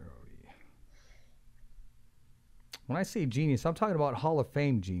 Here are we. When I say genius, I'm talking about Hall of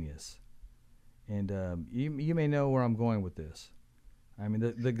Fame genius. And you may know where I'm going with this. I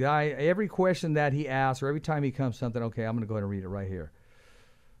mean, the guy, every question that he asks, or every time he comes something, okay, I'm going to go ahead and read it right here.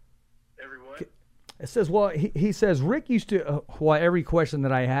 Everyone? It says, well, he says, Rick used to, every question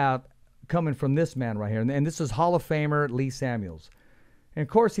that I have coming from this man right here, and this is Hall of Famer Lee Samuels. And of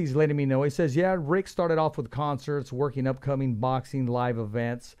course, he's letting me know. He says, yeah, Rick started off with concerts, working upcoming boxing live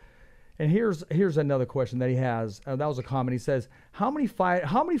events. And here's another question that he has. That was a comment. He says, how many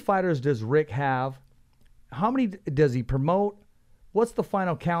fighters does Rick have? How many does he promote? What's the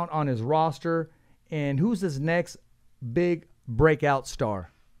final count on his roster? And who's his next big breakout star?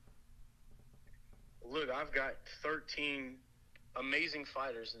 Look, I've got 13 amazing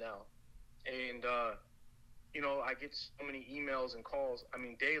fighters now. And, you know, I get so many emails and calls. I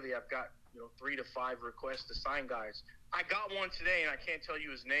mean, daily I've got, you know, 3 to 5 requests to sign guys. I got one today, and I can't tell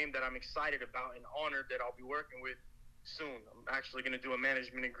you his name, that I'm excited about and honored that I'll be working with soon. I'm actually going to do a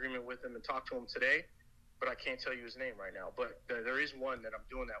management agreement with him and talk to him today, but I can't tell you his name right now. But there is one that I'm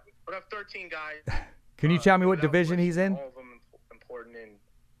doing that with. But I have 13 guys. Can you tell me what division he's in? All of them important,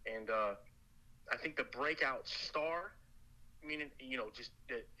 and I think the breakout star, I mean, you know, just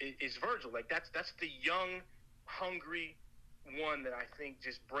is Virgil. Like, that's the young, hungry one that I think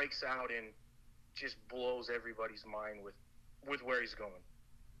just breaks out and just blows everybody's mind with where he's going.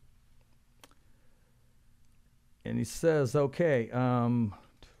 And he says, okay,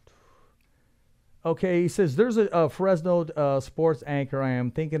 he says, there's a Fresno sports anchor I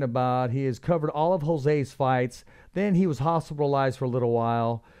am thinking about. He has covered all of Jose's fights. Then he was hospitalized for a little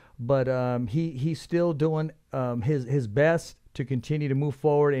while, but he's still doing his best to continue to move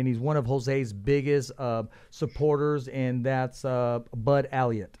forward, and he's one of Jose's biggest supporters, and that's Bud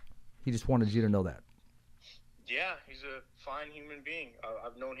Elliott. He just wanted you to know that. Yeah, he's a fine human being.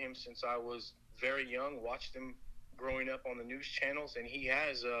 I've known him since I was very young, watched him growing up on the news channels, and he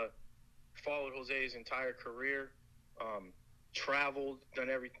has followed Jose's entire career, traveled,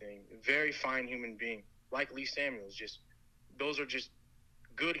 done everything. Very fine human being, like Lee Samuels. Those are just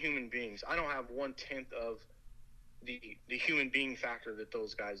good human beings. I don't have 1/10 of the human being factor that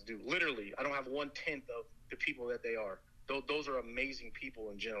those guys do. Literally, I don't have 1/10 of the people that they are. Those are amazing people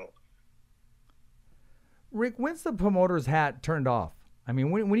in general. Rick, when's the promoter's hat turned off? I mean,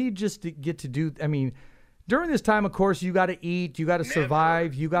 when you just get to do, I mean, during this time, of course, you got to eat, you got to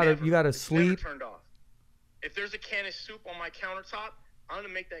survive, you got to sleep. Never turned off. If there's a can of soup on my countertop, I'm going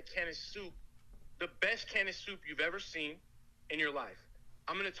to make that can of soup the best can of soup you've ever seen in your life.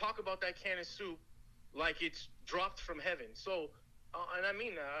 I'm going to talk about that can of soup like it's dropped from heaven. So, and I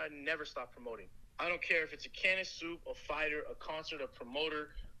mean, I never stop promoting. I don't care if it's a can of soup, a fighter, a concert, a promoter,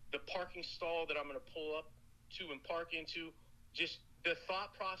 the parking stall that I'm going to pull up to and park into. Just the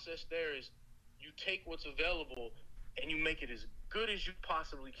thought process there is you take what's available and you make it as good as you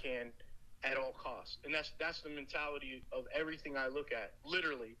possibly can at all costs. And that's the mentality of everything I look at.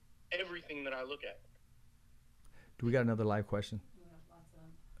 Literally everything that I look at. Do we got another live question? We have lots of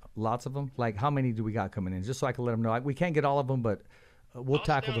them. Lots of them? Like, how many do we got coming in? Just so I can let them know. We can't get all of them, but we'll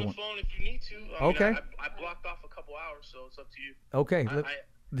tackle the one. I'll stay on the phone if you need to. Okay. I blocked off a couple hours, so it's up to you. Okay.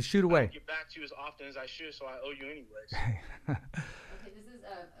 Shoot away. I don't get back to you as often as I should, so I owe you anyways. Okay, this is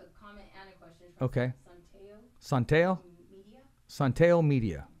a comment and a question from Okay. Santeo. Santeo? Santeo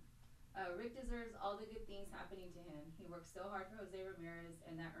Media. Rick deserves all the good things happening to him. He worked so hard for Jose Ramirez,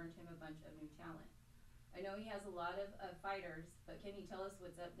 and that earned him a bunch of new talent. I know he has a lot of fighters, but can you tell us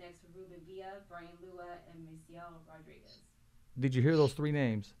what's up next for Ruben Villa, Brian Lua, and Misael Rodriguez? Did you hear those three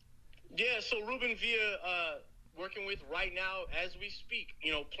names? Yeah, so Ruben Villa, working with right now as we speak,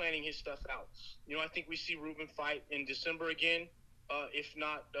 planning his stuff out. I think we see Ruben fight in December again, if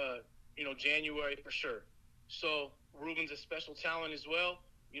not, January for sure. So Ruben's a special talent as well.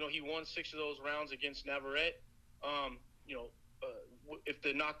 He won 6 of those rounds against Navarrete. If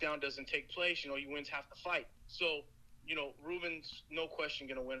the knockdown doesn't take place, he wins half the fight. So, Ruben's no question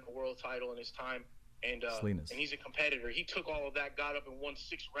going to win a world title in his time. And he's a competitor. He took all of that, got up and won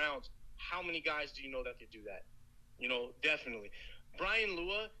 6 rounds. How many guys do you know that could do that? Definitely. Brian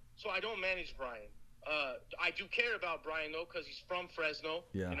Lua, so I don't manage Brian. I do care about Brian, though, because he's from Fresno.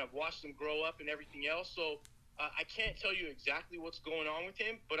 Yeah. And I've watched him grow up and everything else. So I can't tell you exactly what's going on with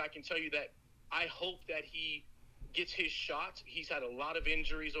him, but I can tell you that I hope that he gets his shots. He's had a lot of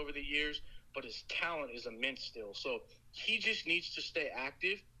injuries over the years, but his talent is immense still. So he just needs to stay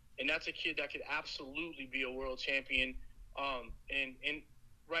active, and that's a kid that could absolutely be a world champion. And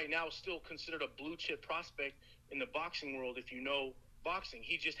right now still considered a blue chip prospect in the boxing world if you know boxing.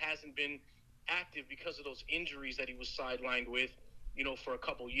 He just hasn't been active because of those injuries that he was sidelined with, for a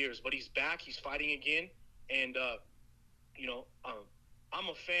couple years. But he's back. He's fighting again. And, I'm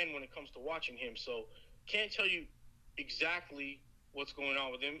a fan when it comes to watching him. So can't tell you exactly what's going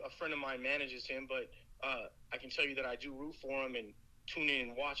on with him. A friend of mine manages him, but I can tell you that I do root for him and tune in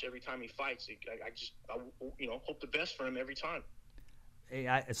and watch every time he fights. I hope the best for him every time.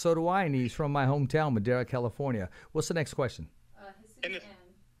 Hey, so do I, and he's from my hometown, Madera, California. What's the next question? And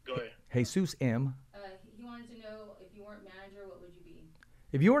go ahead. Jesus M. He wanted to know, if you weren't manager, what would you be?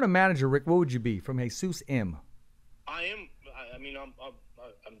 If you weren't a manager, Rick, what would you be? From Jesus M. I'm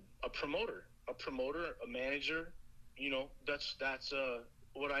a promoter, a manager. That's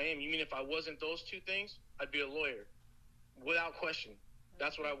what I am. You mean if I wasn't those two things, I'd be a lawyer, without question.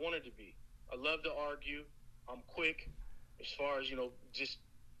 That's what I wanted to be. I love to argue. I'm quick, as far as just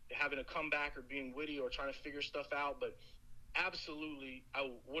having a comeback or being witty or trying to figure stuff out. But absolutely, I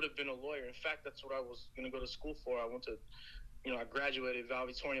would have been a lawyer. In fact, that's what I was going to go to school for. I went to, I graduated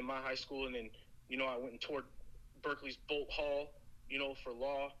valedictorian in my high school, and then I went and toured Berkeley's Bolt Hall, for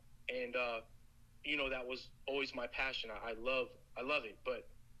law, and that was always my passion. I love it, but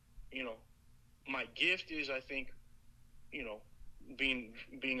my gift is, I think, being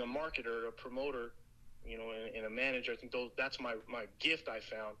a marketer, a promoter, and a manager. I think that's my gift I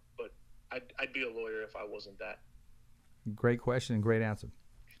found, but I'd be a lawyer if I wasn't that. Great question and great answer.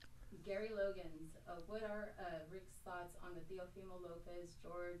 Gary Logans, what are Rick's thoughts on the Teofimo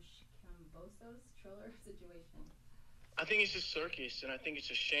Lopez-George Kambosos Triller situation? I think it's a circus, and I think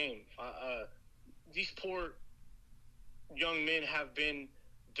it's a shame. These poor young men have been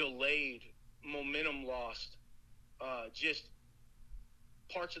delayed, momentum lost, just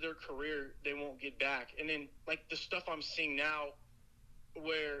parts of their career they won't get back. And then, like, the stuff I'm seeing now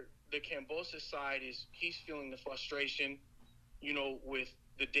where the Kambosos side is, he's feeling the frustration, with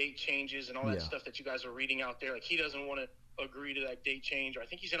the date changes and all that stuff that you guys are reading out there. Like, he doesn't want to agree to that date change. I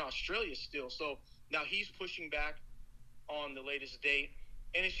think he's in Australia still. So now he's pushing back on the latest date.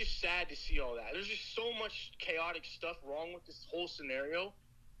 And it's just sad to see all that. There's just so much chaotic stuff wrong with this whole scenario.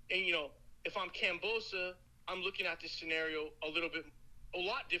 And, if I'm Kambosa, I'm looking at this scenario a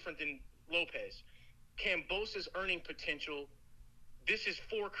lot different than Lopez. Kambosa's earning potential, this is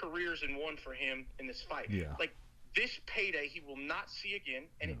 4 careers in one for him in this fight. Yeah. Like, this payday he will not see again,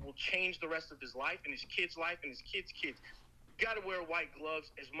 and it will change the rest of his life and his kid's life and his kids' kids. You got to wear white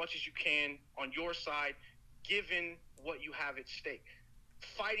gloves as much as you can on your side, given what you have at stake.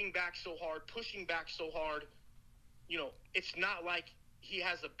 Fighting back so hard, pushing back so hard, it's not like he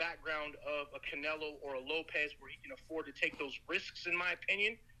has a background of a Canelo or a Lopez where he can afford to take those risks, in my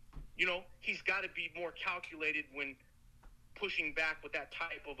opinion. He's got to be more calculated when pushing back with that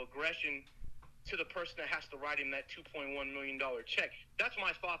type of aggression to the person that has to write him that $2.1 million check. That's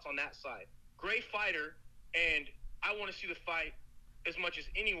my thoughts on that side. Great fighter, and I want to see the fight as much as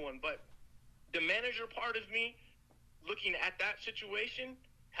anyone, but the manager part of me, looking at that situation,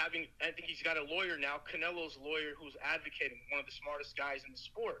 I think he's got a lawyer now, Canelo's lawyer, who's advocating, one of the smartest guys in the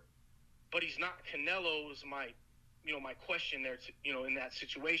sport. But he's not Canelo is my question there, in that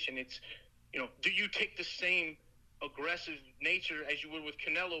situation. It's, do you take the same aggressive nature as you would with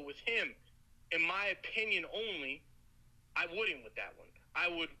Canelo with him? In my opinion only, I wouldn't with that one. I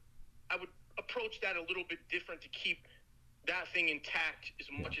would approach that a little bit different to keep that thing intact as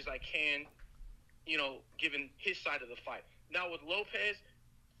much as I can, given his side of the fight. Now with Lopez,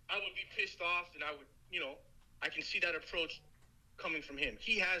 I would be pissed off, and I would, I can see that approach coming from him.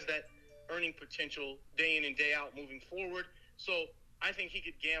 He has that earning potential day in and day out moving forward. So I think he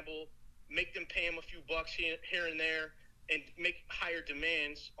could gamble, make them pay him a few bucks here and there, and make higher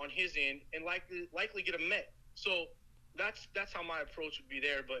demands on his end, and likely get a met. So that's how my approach would be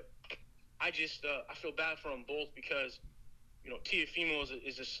there. But I just I feel bad for them both because Teofimo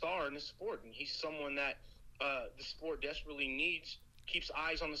is a star in the sport, and he's someone that the sport desperately needs. Keeps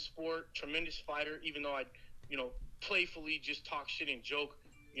eyes on the sport. Tremendous fighter. Even though I, playfully just talk shit and joke.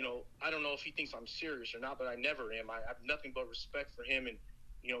 I don't know if he thinks I'm serious or not, but I never am. I have nothing but respect for him, and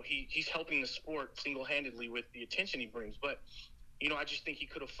he's helping the sport single-handedly with the attention he brings. But I just think he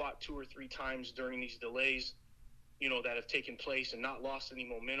could have fought 2 or 3 times during these delays, that have taken place and not lost any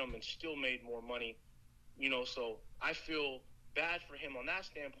momentum and still made more money. So I feel bad for him on that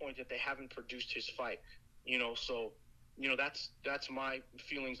standpoint that they haven't produced his fight. So that's my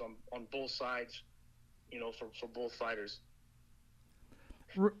feelings on both sides. For both fighters.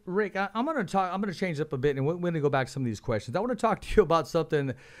 Rick, I'm going to change up a bit, and we're going to go back to some of these questions. I want to talk to you about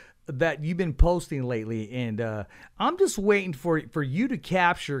something that you've been posting lately, and I'm just waiting for you to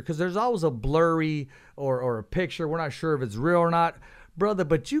capture, because there's always a blurry or a picture. We're not sure if it's real or not, brother,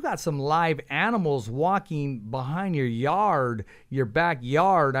 but you got some live animals walking behind your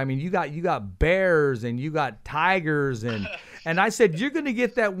backyard. I mean, you got bears and you got tigers, and I said you're going to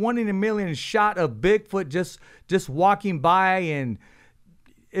get that 1 in a million shot of Bigfoot just walking by, and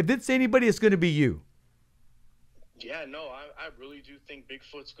if it's anybody, it's going to be you. Yeah, no, I really do think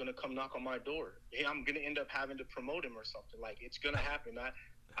Bigfoot's going to come knock on my door. Hey, I'm going to end up having to promote him or something. Like, it's going to happen.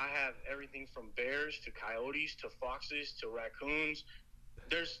 I have everything from bears to coyotes to foxes to raccoons.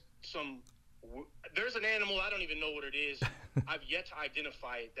 There's an animal, I don't even know what it is. I've yet to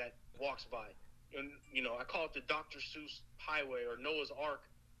identify it that walks by. And, I call it the Dr. Seuss highway or Noah's Ark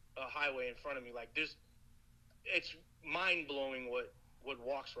highway in front of me. Like, it's mind-blowing what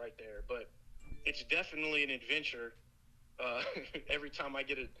walks right there. But it's definitely an adventure every time I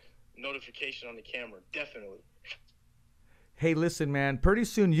get a notification on the camera. Definitely. Hey, listen, man, pretty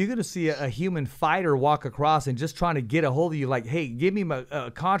soon you're going to see a human fighter walk across and just trying to get a hold of you like, hey, give me my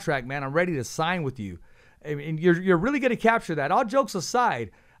contract, man. I'm ready to sign with you. I mean, you're really going to capture that. All jokes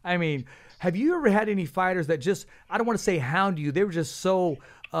aside, I mean, have you ever had any fighters that just, I don't want to say hound you, they were just so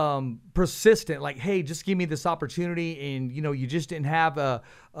persistent, like, hey, just give me this opportunity, and, you just didn't have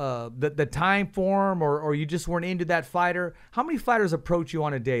the time for them, or you just weren't into that fighter? How many fighters approach you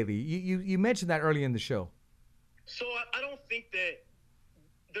on a daily? You mentioned that early in the show. So I don't think that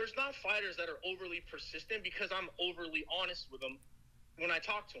there's not fighters that are overly persistent because I'm overly honest with them when I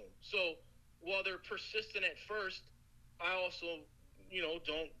talk to them. So while they're persistent at first, I also,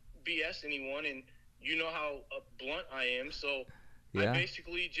 don't BS anyone, and you know how blunt I am. So yeah. I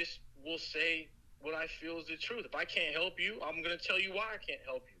basically just will say what I feel is the truth. If I can't help you, I'm going to tell you why I can't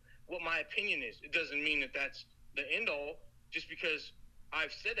help you, what my opinion is. It doesn't mean that that's the end all just because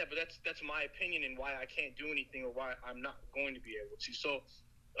I've said that, but that's my opinion and why I can't do anything or why I'm not going to be able to. So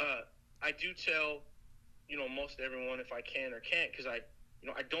I do tell, most everyone if I can or can't, because I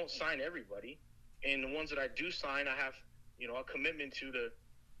don't sign everybody. And the ones that I do sign, I have, a commitment to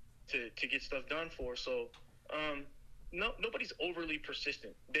get stuff done for. So nobody's overly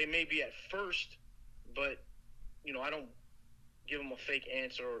persistent. They may be at first, but, I don't give them a fake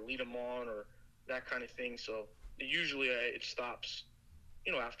answer or lead them on or that kind of thing. So usually it stops,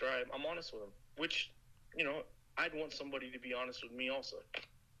 after I'm honest with them, which, I'd want somebody to be honest with me also.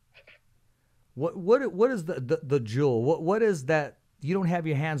 What is the jewel? What is that you don't have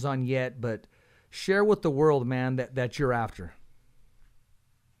your hands on yet, but share with the world, man, that you're after?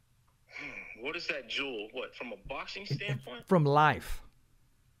 What is that jewel? What, from a boxing standpoint? From life.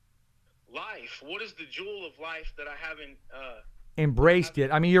 Life. What is the jewel of life that I haven't embraced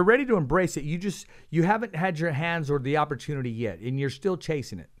it? I mean, you're ready to embrace it. You haven't had your hands or the opportunity yet, and you're still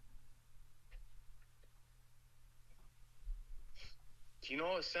chasing it.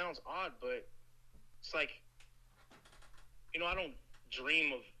 It sounds odd, but it's like, I don't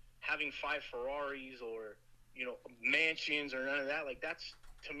dream of having 5 Ferraris or, mansions or none of that. Like, that's,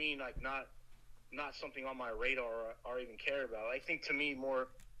 to me, like, not something on my radar or even care about. I think, to me, more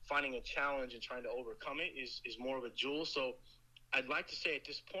finding a challenge and trying to overcome it is more of a jewel. So I'd like to say at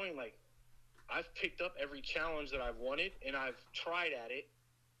this point, like, I've picked up every challenge that I've wanted, and I've tried at it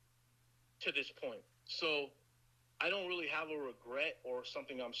to this point. So I don't really have a regret or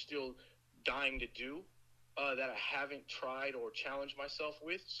something I'm still dying to do that I haven't tried or challenged myself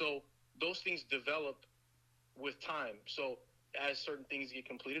with. So those things develop with time. So as certain things get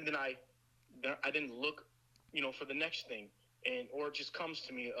completed, then I then look, for the next thing. or it just comes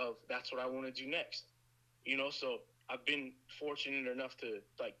to me of that's what I want to do next. So I've been fortunate enough to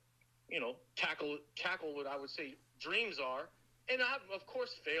tackle what I would say dreams are, and I've of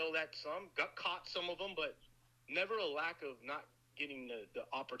course failed at some, got caught some of them, but never a lack of not getting the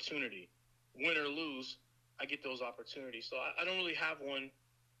opportunity, win or lose. I get those opportunities, so I don't really have one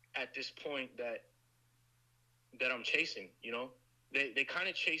at this point that I'm chasing. They kind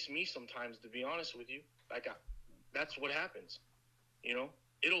of chase me sometimes, to be honest with you. That's what happens.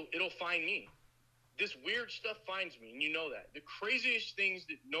 It'll find me. This weird stuff finds me, and you know that. The craziest things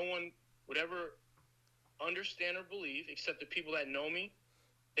that no one would ever understand or believe, except the people that know me,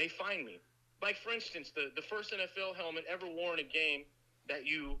 they find me. Like, for instance, the first NFL helmet ever worn in a game that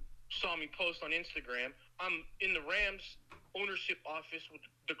you saw me post on Instagram, I'm in the Rams ownership office with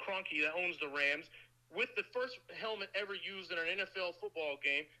the Kroenke that owns the Rams, with the first helmet ever used in an NFL football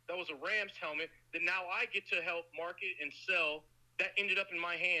game. That was a Rams helmet that now I get to help market and sell. That ended up in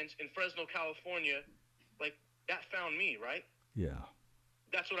my hands in Fresno, California. Like, that found me, right? Yeah.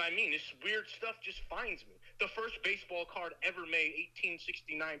 That's what I mean. This weird stuff just finds me. The first baseball card ever made,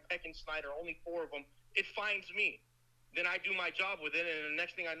 1869, Peck and Snyder, only 4 of them. It finds me. Then I do my job with it, and the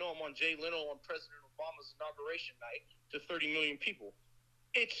next thing I know, I'm on Jay Leno on President Obama's inauguration night to 30 million people.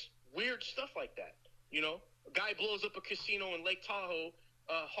 It's weird stuff like that. A guy blows up a casino in Lake Tahoe,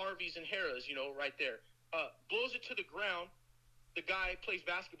 Harvey's and Harrah's, right there. Blows it to the ground. The guy plays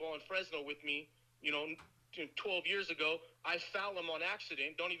basketball in Fresno with me, 12 years ago. I foul him on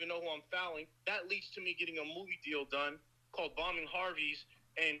accident, don't even know who I'm fouling. That leads to me getting a movie deal done called Bombing Harvey's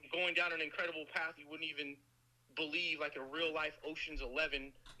and going down an incredible path you wouldn't even believe, like a real-life Ocean's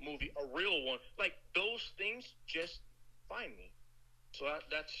 11 movie, a real one. Like, those things just find me. So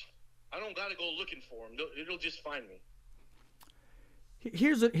I don't got to go looking for them. It'll just find me.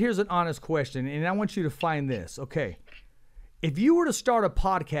 Here's an honest question, and I want you to find this, okay? If you were to start a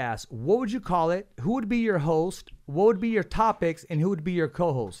podcast, what would you call it? Who would be your host? What would be your topics? And who would be your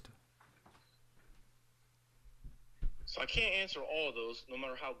co-host? So I can't answer all of those, no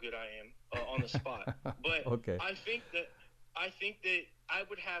matter how good I am on the spot. But okay. I think that I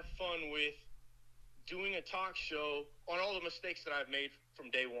would have fun with doing a talk show on all the mistakes that I've made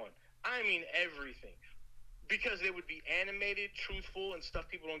from day one. I mean everything. Because they would be animated, truthful, and stuff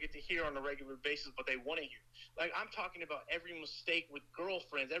people don't get to hear on a regular basis, but they want to hear. Like, I'm talking about every mistake with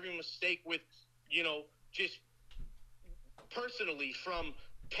girlfriends, every mistake with, just personally, from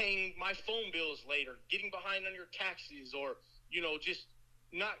paying my phone bills later, getting behind on your taxes, or, just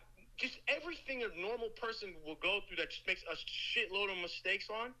everything a normal person will go through that just makes a shitload of mistakes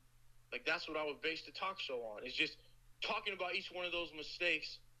on. Like, that's what I would base the talk show on. It's just talking about each one of those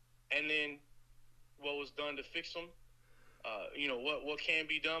mistakes, and then what was done to fix them, what can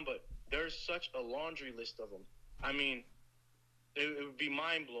be done, but there's such a laundry list of them. I mean, it would be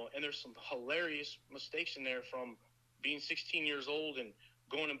mind-blowing, and there's some hilarious mistakes in there, from being 16 years old and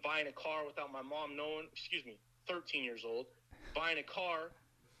going and buying a car without my mom knowing, 13 years old, buying a car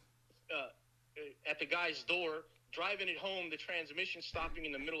at the guy's door, driving it home, the transmission stopping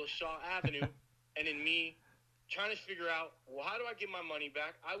in the middle of Shaw Avenue, and then me trying to figure out, well, how do I get my money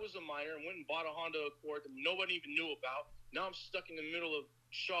back? I was a minor and went and bought a Honda Accord that nobody even knew about. Now I'm stuck in the middle of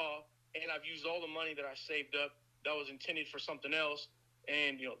Shaw, and I've used all the money that I saved up that was intended for something else.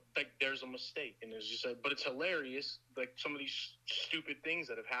 And, like, there's a mistake. And there's just but it's hilarious, like, some of these stupid things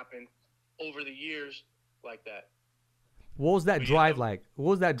that have happened over the years like that. What was that drive like?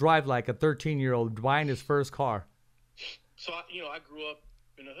 What was that drive like, a 13-year-old buying his first car? So, I grew up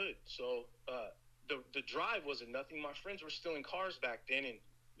in the hood. So, the drive wasn't nothing. My friends were stealing cars back then, and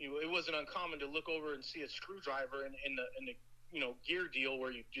it wasn't uncommon to look over and see a screwdriver in the gear deal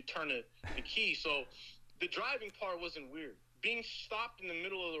where you turn the key. So the driving part wasn't weird. Being stopped in the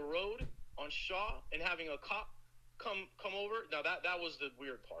middle of the road on Shaw and having a cop come over, now that was the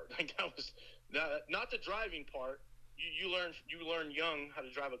weird part. Like, that was not the driving part. You learn young how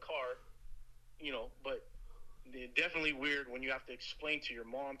to drive a car, but definitely weird when you have to explain to your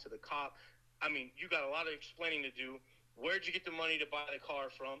mom, to the cop. I mean, you got a lot of explaining to do. Where'd you get the money to buy the car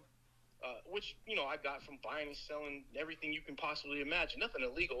from? Which, I got from buying and selling everything you can possibly imagine. Nothing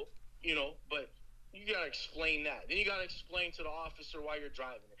illegal, but you got to explain that. Then you got to explain to the officer why you're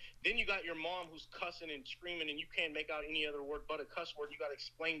driving it. Then you got your mom who's cussing and screaming, and you can't make out any other word but a cuss word. You got to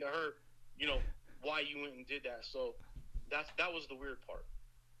explain to her, why you went and did that. So that was the weird part.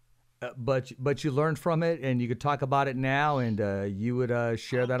 But you learned from it, and you could talk about it now, and you would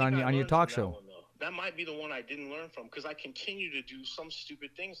share that on your talk show. That might be the one I didn't learn from, because I continue to do some stupid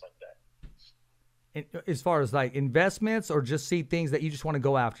things like that. And as far as like investments, or just see things that you just want to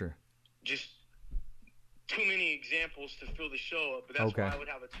go after? Just too many examples to fill the show up, but that's Okay. why I would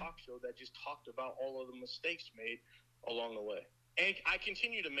have a talk show that just talked about all of the mistakes made along the way. And I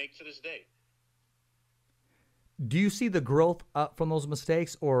continue to make to this day. Do you see the growth from those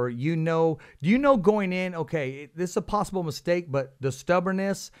mistakes, or do you know going in, okay, this is a possible mistake, but the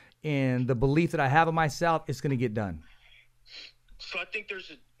stubbornness and the belief that I have in myself is going to get done? So I think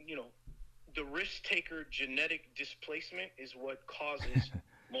there's the risk taker genetic displacement is what causes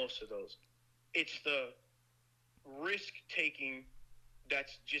most of those. It's the risk taking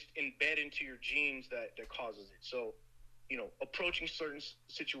that's just embedded into your genes that causes it. So, approaching certain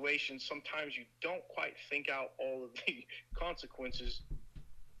situations, sometimes you don't quite think out all of the consequences,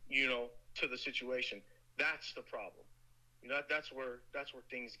 to the situation. That's the problem. That's where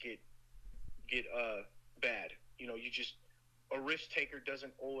things get bad. A risk taker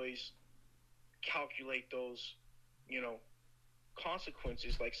doesn't always calculate those,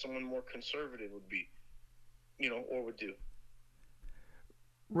 consequences like someone more conservative would be, or would do.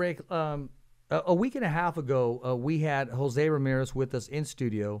 Rick, a week and a half ago, we had Jose Ramirez with us in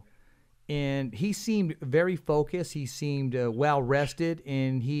studio, and he seemed very focused. He seemed well rested,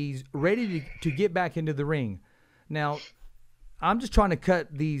 and he's ready to get back into the ring. Now, I'm just trying to cut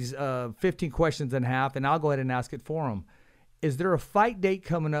these 15 questions in half, and I'll go ahead and ask it for him. Is there a fight date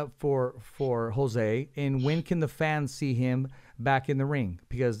coming up for Jose, and when can the fans see him back in the ring?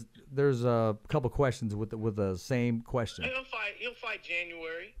 Because there's a couple questions with the same question. He'll fight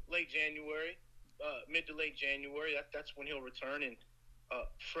January, late January, mid to late January. That's when he'll return, and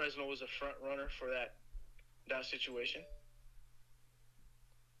Fresno is a front runner for that situation.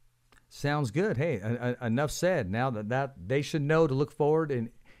 Sounds good. Hey, enough said. Now that they should know to look forward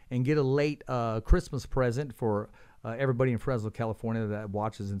and get a late Christmas present for everybody in Fresno, California that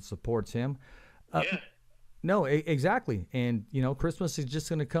watches and supports him. Yeah. No, exactly. And, Christmas is just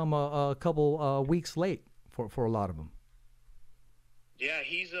going to come a couple weeks late for a lot of them. Yeah,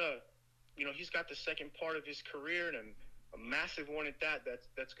 he's got the second part of his career, and a massive one at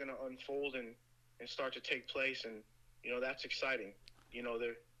that's going to unfold and start to take place, and that's exciting.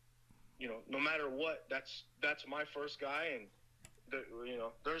 No matter what, that's my first guy, and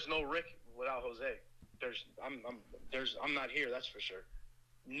there's no Rick without Jose. I'm not here, that's for sure.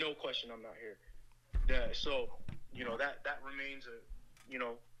 No question, I'm not here. So that remains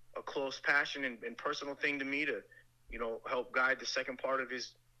a close passion and personal thing to me to help guide the second part of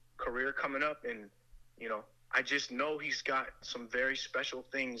his career coming up, and I just know he's got some very special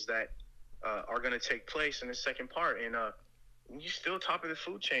things that are going to take place in the second part, and he's still top of the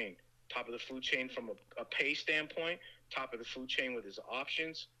food chain from a pay standpoint, top of the food chain with his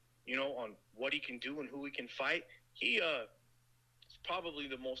options, on what he can do and who he can fight. He is probably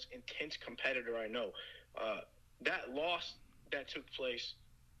the most intense competitor I know. That loss that took place,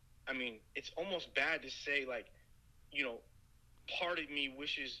 I mean, it's almost bad to say, part of me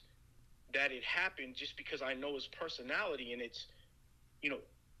wishes that it happened just because I know his personality, and it's,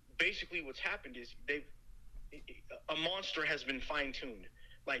 basically what's happened is a monster has been fine-tuned.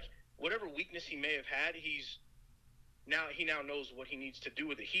 Like, whatever weakness he may have had, he now knows what he needs to do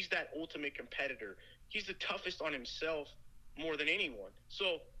with it. He's that ultimate competitor. He's the toughest on himself more than anyone.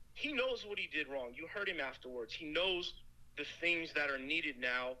 So he knows what he did wrong. You heard him afterwards. He knows the things that are needed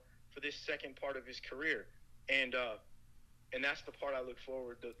now for this second part of his career. And that's the part I look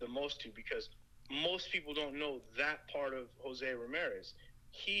forward the most to, because most people don't know that part of Jose Ramirez.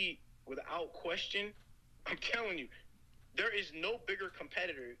 He, without question, I'm telling you, there is no bigger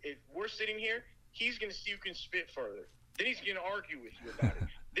competitor. If we're sitting here, he's going to see who can spit further. Then he's going to argue with you about it.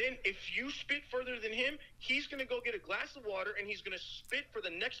 Then if you spit further than him, he's going to go get a glass of water, and he's going to spit for the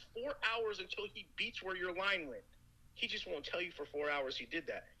next 4 hours until he beats where your line went. He just won't tell you for 4 hours he did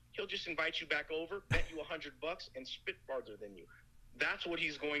that. He'll just invite you back over, bet you $100, and spit farther than you. That's what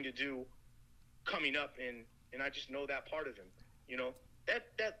he's going to do coming up, and I just know that part of him.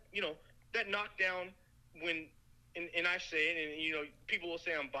 That knockdown when, and I say it, and people will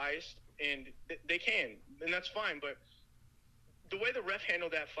say I'm biased, and they can, and that's fine. But the way the ref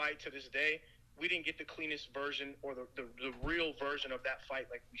handled that fight to this day, we didn't get the cleanest version or the real version of that fight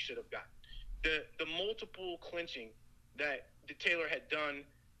like we should have gotten. The multiple clinching that Taylor had done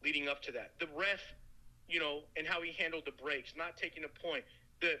leading up to that, the ref, and how he handled the breaks, not taking a point.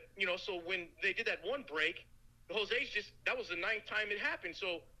 So when they did that one break, Jose's that was the 9th time it happened.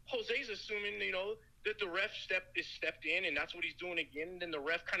 So Jose's assuming, that the ref stepped in, and that's what he's doing again. And then the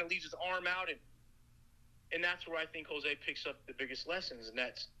ref kind of leaves his arm out, and that's where I think Jose picks up the biggest lessons, and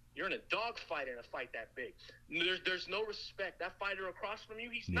that's, you're in a dogfight in a fight that big. There's no respect. That fighter across from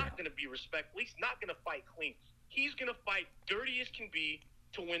you, he's not going to be respectful. He's not going to fight clean. He's going to fight dirty as can be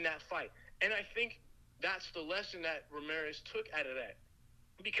to win that fight. And I think that's the lesson that Ramirez took out of that.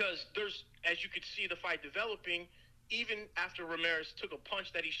 Because there's, as you could see the fight developing, even after Ramirez took a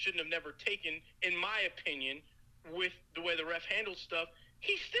punch that he shouldn't have never taken, in my opinion, with the way the ref handled stuff,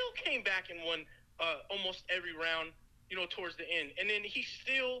 he still came back and won almost every round, towards the end. And then he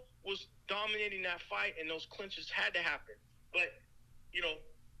still was dominating that fight, and those clinches had to happen. But,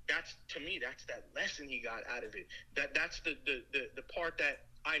 that's, to me, that's that lesson he got out of it. That's the part that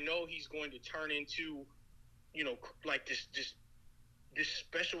I know he's going to turn into, like this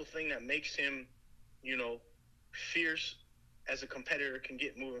special thing that makes him, fierce as a competitor can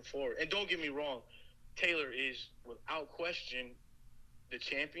get moving forward. And don't get me wrong, Taylor is without question the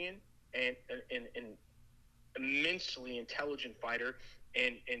champion and an immensely intelligent fighter.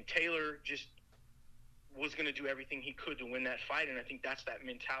 And Taylor just was going to do everything he could to win that fight. And I think that's that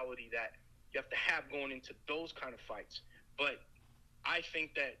mentality that you have to have going into those kind of fights. But I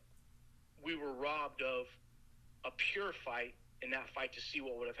think that we were robbed of a pure fight in that fight to see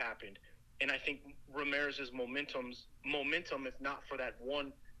what would have happened. And I think Ramirez's momentum, if not for that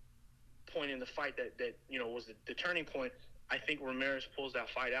one point in the fight that was the turning point, I think Ramirez pulls that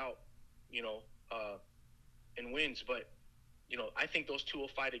fight out, and wins. But, I think those two will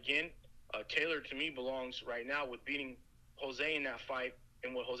fight again. Taylor, to me, belongs right now with beating Jose in that fight,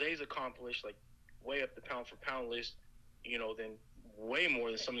 and what Jose's accomplished, like way up the pound-for-pound list, than way more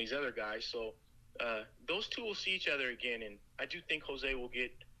than some of these other guys. So those two will see each other again, and I do think Jose will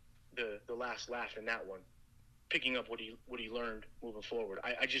get the last laugh in that one, picking up what he learned moving forward.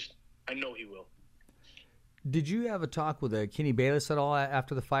 I know he will. Did you have a talk with Kenny Bayless at all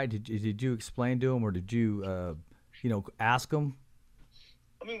after the fight? Did you explain to him, or did you ask him?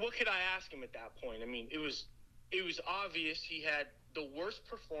 I mean, what could I ask him at that point? I mean, it was obvious he had the worst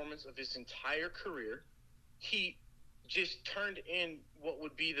performance of his entire career. He just turned in what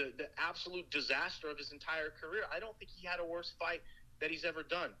would be the absolute disaster of his entire career. I don't think he had a worse fight that he's ever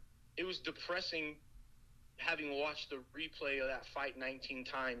done. It was depressing having watched the replay of that fight 19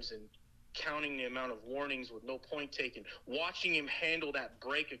 times and counting the amount of warnings with no point taken, watching him handle that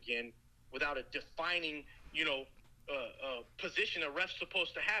break again without a defining, position a ref's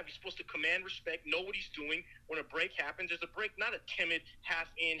supposed to have. He's supposed to command respect, know what he's doing. When a break happens, there's a break, not a timid half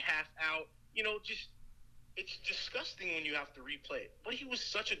in, half out. It's disgusting when you have to replay it. But he was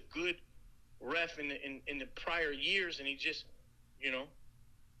such a good ref in the prior years, and he just,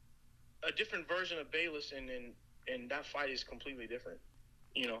 a different version of Bayless, and that fight is completely different.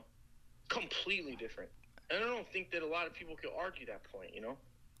 Completely different. And I don't think that a lot of people could argue that point.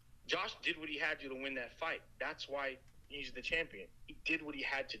 Josh did what he had to win that fight. That's why he's the champion. He did what he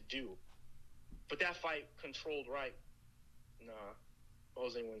had to do. But that fight controlled right. Nah,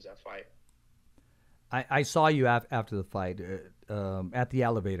 Jose wins that fight. I saw you after the fight at the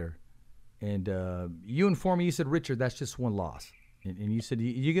elevator, and you informed me. You said, "Richard, that's just one loss," and you said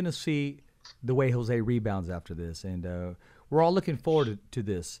you're going to see the way Jose rebounds after this, and we're all looking forward to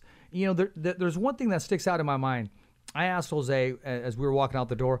this. There's one thing that sticks out in my mind. I asked Jose as we were walking out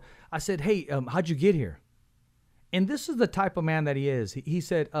the door. I said, "Hey, how'd you get here?" And this is the type of man that he is. He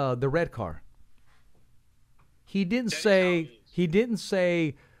said, "The red car." He didn't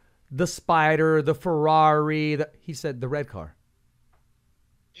say the Spider, the Ferrari. He said the red car.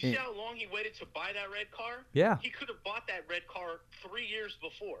 You see how long he waited to buy that red car? Yeah. He could have bought that red car 3 years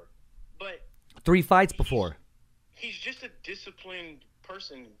before, but 3 fights before. He's just a disciplined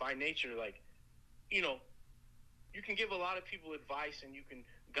person by nature. Like, you can give a lot of people advice and you can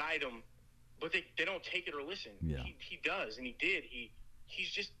guide them, but they don't take it or listen. Yeah. He does, and he did.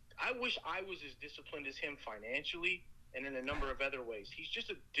 He's just. I wish I was as disciplined as him financially and in a number of other ways. He's just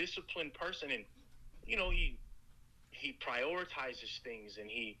a disciplined person, and he prioritizes things, and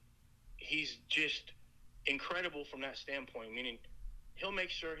he's just incredible from that standpoint. Meaning, he'll make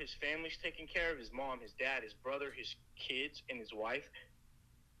sure his family's taken care of, his mom, his dad, his brother, his kids, and his wife.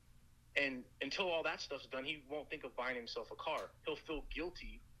 And until all that stuff's done, he won't think of buying himself a car. He'll feel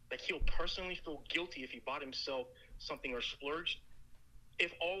guilty. Like, he'll personally feel guilty if he bought himself something or splurged,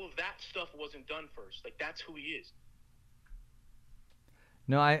 if all of that stuff wasn't done first. Like, that's who he is.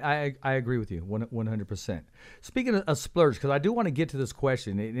 No, I agree with you 100%. Speaking of splurge, because I do want to get to this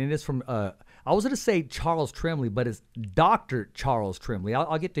question, and it's from, I was going to say Charles Tremblay, but it's Dr. Charles Tremblay.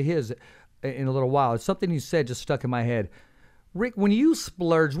 I'll get to his in a little while. It's something you said just stuck in my head. Rick, when you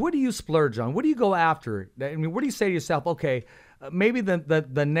splurge, what do you splurge on? What do you go after? I mean, what do you say to yourself, okay, maybe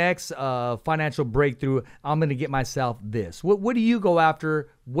the next financial breakthrough, I'm going to get myself this. What do you go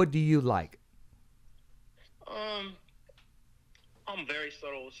after? What do you like? I'm very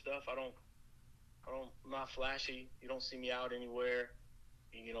subtle with stuff. I'm not flashy. You don't see me out anywhere,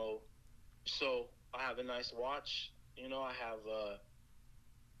 so I have a nice watch. I have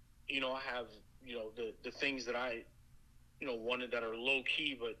the things that I wanted that are low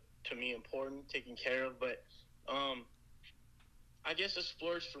key, but to me important, taken care of. But um, I guess a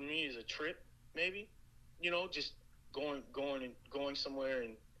splurge for me is a trip, maybe. Just going somewhere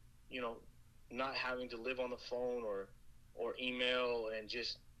and you know not having to live on the phone or email and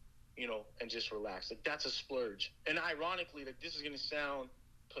just relax. Like that's a splurge. And ironically, like this is gonna sound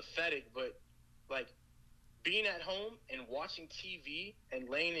pathetic, but like being at home and watching TV and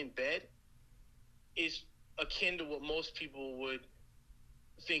laying in bed is akin to what most people would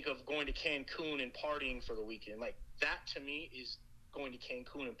think of going to Cancun and partying for the weekend. Like that to me is going to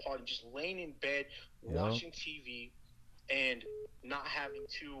Cancun and partying, just laying in bed, watching TV, and not having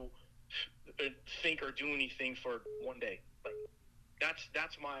to think or do anything for one day. Like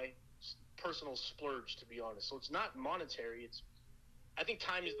that's my personal splurge, to be honest. So it's not monetary. I think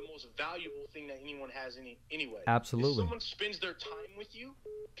time is the most valuable thing that anyone has anyway. If Absolutely. someone spends their time with you,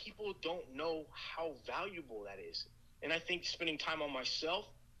 people don't know how valuable that is. And I think spending time on myself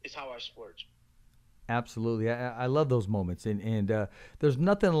is how I splurge. Absolutely. I love those moments. And there's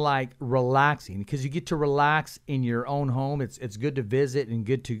nothing like relaxing because you get to relax in your own home. It's good to visit and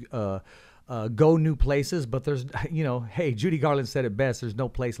good to go new places. But there's, hey, Judy Garland said it best. There's no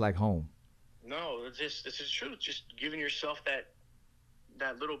place like home. No, this is true. Just giving yourself that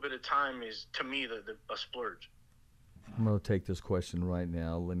little bit of time is, to me, a splurge. I'm going to take this question right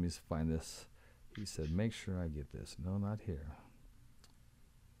now. Let me find this. He said, make sure I get this. No, not here.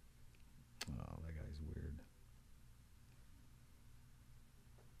 Oh, that guy's weird.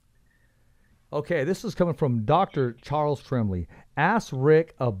 Okay, this is coming from Dr. Charles Tremblay. Ask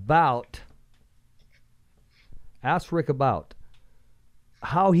Rick about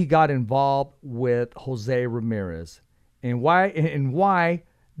how he got involved with Jose Ramirez and why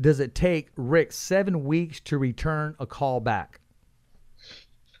does it take Rick 7 weeks to return a call back?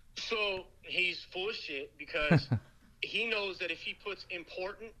 So he's full of shit because he knows that if he puts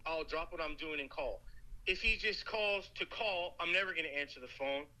important, I'll drop what I'm doing and call. If he just calls to call, I'm never going to answer the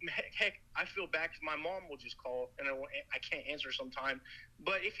phone. Heck, I feel bad because my mom will just call and I can't answer sometime.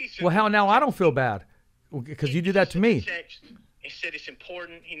 But if he's just, well, hell, now I don't feel bad because you do that to me. He said it's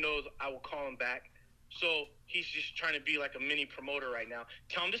important. He knows I will call him back. So he's just trying to be like a mini promoter right now.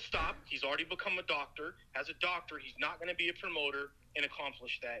 Tell him to stop. He's already become a doctor. As a doctor, he's not going to be a promoter and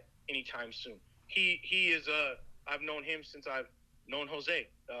accomplish that anytime soon. He is I've known him since I've known Jose.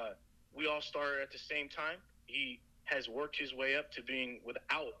 We all started at the same time. He has worked his way up to being,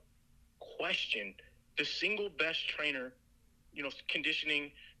 without question, the single best trainer,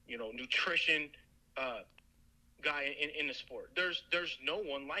 conditioning, nutrition guy in the sport. There's no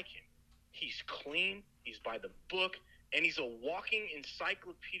one like him. He's clean, he's by the book, and he's a walking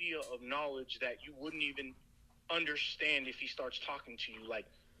encyclopedia of knowledge that you wouldn't even understand if he starts talking to you. Like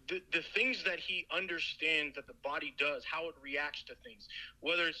the things that he understands that the body does, how it reacts to things,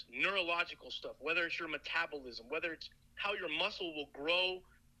 whether it's neurological stuff, whether it's your metabolism, whether it's how your muscle will grow,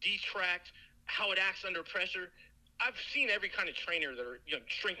 detract, how it acts under pressure. I've seen every kind of trainer that are,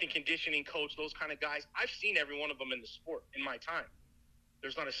 strength and conditioning coach, those kind of guys. I've seen every one of them in the sport in my time.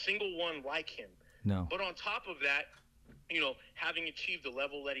 There's not a single one like him. No. But on top of that, having achieved the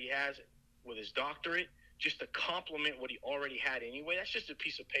level that he has with his doctorate, just to complement what he already had anyway, that's just a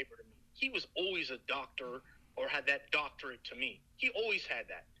piece of paper to me. He was always a doctor or had that doctorate to me. He always had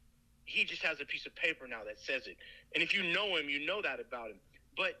that. He just has a piece of paper now that says it. And if you know him, you know that about him.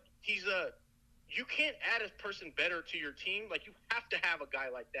 But you can't add a person better to your team. Like, you have to have a guy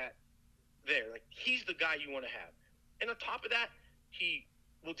like that there. Like, he's the guy you want to have. And on top of that, he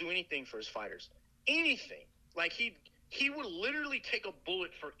will do anything for his fighters. Anything. Like, he would literally take a bullet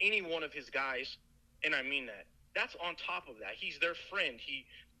for any one of his guys, and I mean that. That's on top of that. He's their friend. He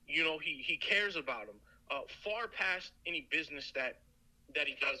cares about them far past any business that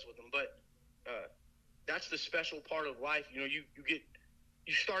he does with them. But that's the special part of life.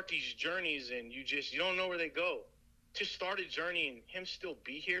 You start these journeys and you don't know where they go. To start a journey and him still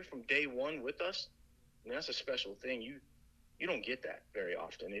be here from day one with us, that's a special thing. You don't get that very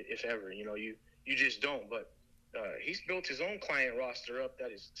often, if ever. You just don't. But he's built his own client roster up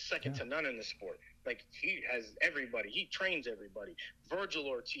that is second to none in the sport. Like, he has everybody. He trains everybody. Virgil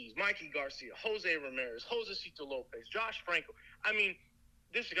Ortiz, Mikey Garcia, Jose Ramirez, Josecito Lopez, Josh Franco. I mean,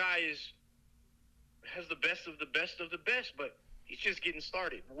 this guy has the best of the best of the best, but he's just getting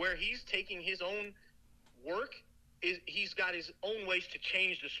started. Where he's taking his own work is he's got his own ways to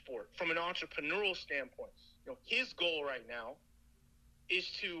change the sport from an entrepreneurial standpoint. His goal right now is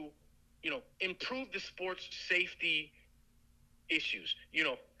to, improve the sport's safety issues,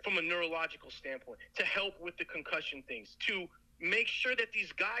 from a neurological standpoint, to help with the concussion things, to make sure that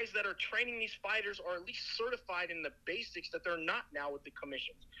these guys that are training these fighters are at least certified in the basics that they're not now with the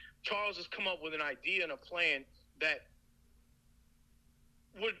commissions. Charles has come up with an idea and a plan that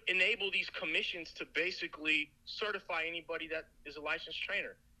would enable these commissions to basically certify anybody that is a licensed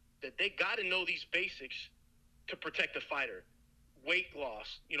trainer, that they got to know these basics to protect the fighter. Weight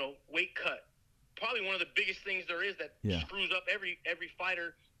loss, weight cut. Probably one of the biggest things there is that screws up every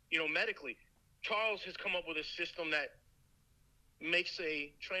fighter, medically. Charles has come up with a system that makes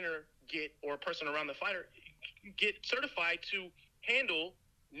a trainer or a person around the fighter get certified to handle,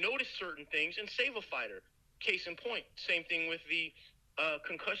 notice certain things, and save a fighter. Case in point, same thing with the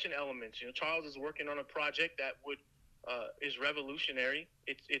concussion elements. Charles is working on a project that is revolutionary.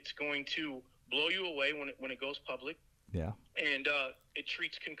 It's going to blow you away when it goes public. Yeah. And it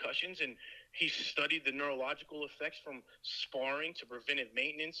treats concussions, and he's studied the neurological effects from sparring to preventive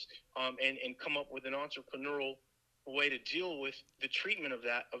maintenance, and come up with an entrepreneurial way to deal with the treatment of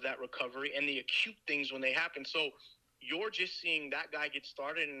that recovery and the acute things when they happen. So you're just seeing that guy get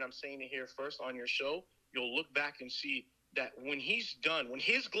started, and I'm saying it here first on your show. You'll look back and see that when he's done, when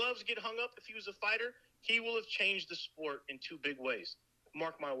his gloves get hung up, if he was a fighter, he will have changed the sport in two big ways.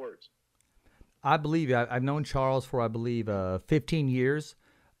 Mark my words. I believe you. I've known Charles for, I believe, 15 years.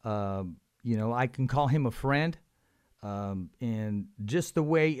 I can call him a friend. And just the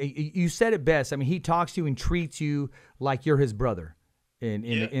way you said it best. I mean, he talks to you and treats you like you're his brother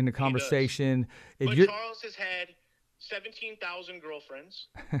in the conversation. But Charles has had 17,000 girlfriends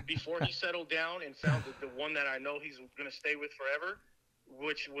before he settled down and found the one that I know he's going to stay with forever,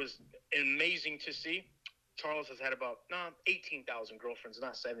 which was amazing to see. Charles has had about 18,000 girlfriends,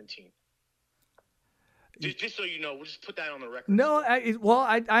 not 17. Just so you know, we'll just put that on the record. No,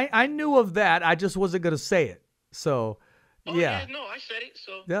 I knew of that. I just wasn't going to say it. So, yeah. No, I said it.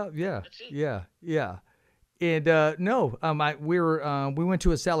 So yeah, that's it. yeah. And we went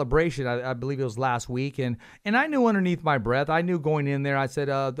to a celebration. I believe it was last week, and I knew underneath my breath. I knew going in there. I said,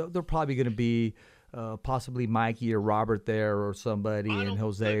 they're probably going to be possibly Mikey or Robert there or somebody, and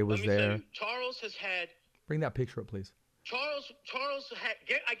Jose was there. Charles has had. Bring that picture up, please. Charles had.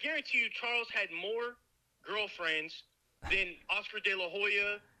 I guarantee you, Charles had more girlfriends than Oscar De La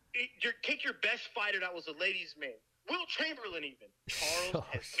Hoya. Take your best fighter that was a ladies' man. Will Chamberlain even. Charles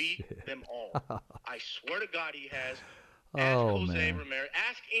has beat them all. I swear to God he has. Ask Jose Ramirez.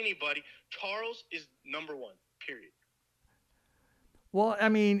 Ask anybody. Charles is number one, period. Well, I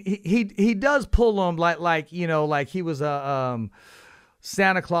mean, he does pull them like he was a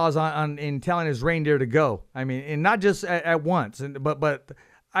Santa Claus in telling his reindeer to go. I mean, and not just at once, but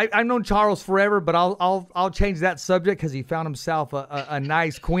I've known Charles forever, but I'll change that subject because he found himself a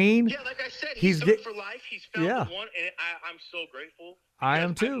nice queen. Yeah, like I said, he's done for life. He's found the one, and I'm so grateful. I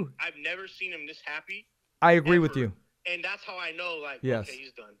am too. I've never seen him this happy. I agree with you. And that's how I know, yes. Okay,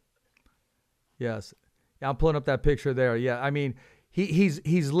 he's done. Yes. Yeah, I'm pulling up that picture there. Yeah, I mean,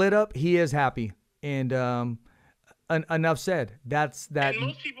 he's lit up. He is happy. And enough said. That's that. And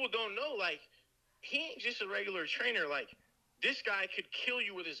most people don't know, he ain't just a regular trainer. This guy could kill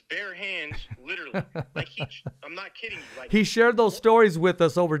you with his bare hands, literally. I'm not kidding you. He shared those stories with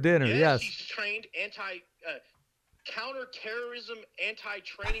us over dinner. Yes. He's trained counter-terrorism,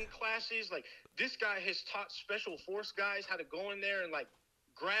 anti-training classes. This guy has taught special force guys how to go in there and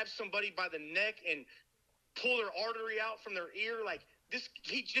grab somebody by the neck and pull their artery out from their ear.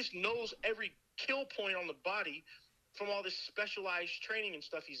 He just knows every kill point on the body from all this specialized training and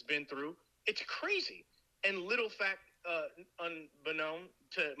stuff he's been through. It's crazy. And little fact, unbeknown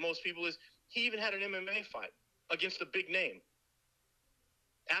to most people, is he even had an MMA fight against a big name.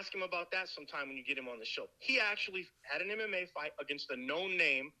 Ask him about that sometime when you get him on the show. He actually had an MMA fight against a known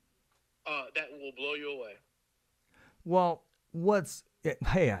name that will blow you away. Well,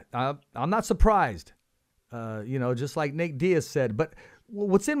 I'm not surprised. Just like Nate Diaz said. But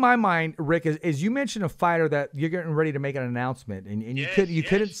what's in my mind, Rick, is you mentioned a fighter that you're getting ready to make an announcement, and you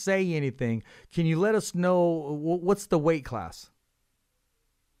couldn't say anything. Can you let us know what's the weight class?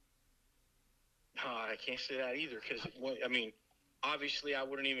 I can't say that either because, obviously I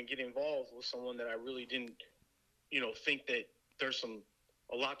wouldn't even get involved with someone that I really didn't, think that there's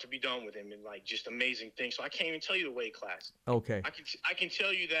a lot to be done with him and just amazing things. So I can't even tell you the weight class. Okay. I can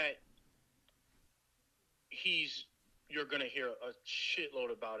tell you that you're going to hear a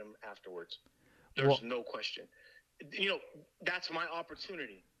shitload about him afterwards. There's no question. That's my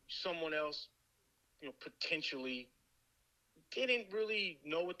opportunity. Someone else, potentially didn't really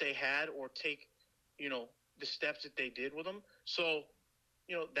know what they had or take, the steps that they did with him. So,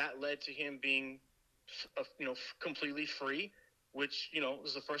 that led to him being, completely free. which, you know,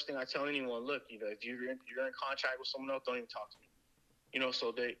 is the first thing I tell anyone. Look, you know, if you're in contact with someone else, don't even talk to me. You know,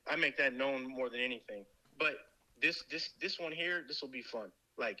 so I make that known more than anything. But this one here, this will be fun.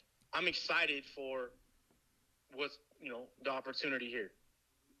 Like, I'm excited for what's, you know, the opportunity here.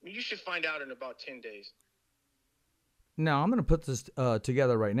 I mean, you should find out in about 10 days. No, I'm going to put this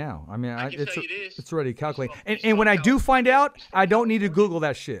together right now. I mean, I can tell you this. It's already calculated. And when I do find out, I don't need to Google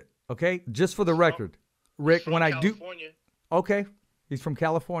that shit. Okay, just for the record, Rick. When I do, okay, he's from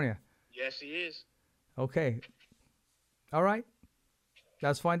California. Yes, he is. Okay, all right,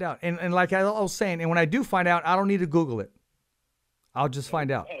 let's find out. And like I was saying, and when I do find out, I don't need to Google it. I'll just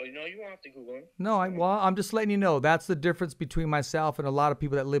find out. Oh, no, you won't have to Google it. No, I'm just letting you know that's the difference between myself and a lot of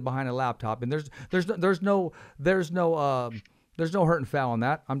people that live behind a laptop. And there's no hurt and foul on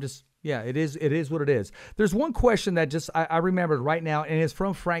that. I'm just, yeah, it is what it is. There's one question that just I remembered right now, and it's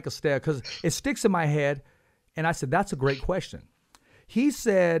from Frank Estelle because it sticks in my head, and I said that's a great question. He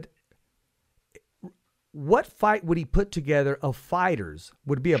said, what fight would he put together of fighters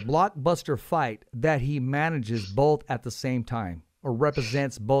would be a blockbuster fight that he manages both at the same time? Or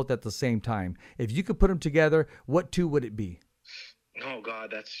represents both at the same time. If you could put them together, what two would it be? Oh God,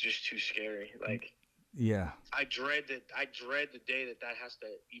 that's just too scary. Like, yeah, I dread the day that has to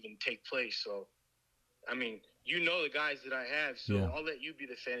even take place. So, I mean, you know the guys that I have, so yeah. I'll let you be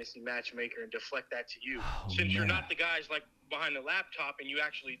the fantasy matchmaker and deflect that to you. Since you're not the guys like behind the laptop and you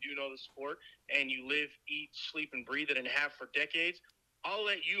actually do know the sport and you live, eat, sleep, and breathe it and have for decades, I'll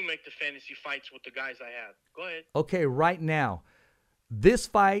let you make the fantasy fights with the guys I have. Go ahead. Okay, right now. This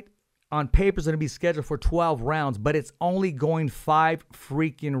fight on paper is going to be scheduled for 12 rounds, but it's only going 5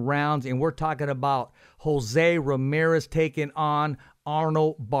 freaking rounds. And we're talking about Jose Ramirez taking on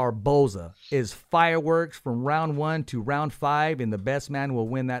Arnold Barboza. Is fireworks from round 1 to round 5, and the best man will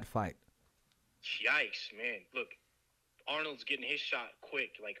win that fight. Yikes, man. Look, Arnold's getting his shot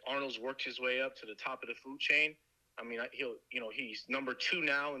quick. Like, Arnold's worked his way up to the top of the food chain. I mean, he's number 2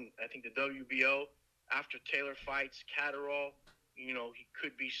 now, and I think the WBO. After Taylor fights Catterall, you know, he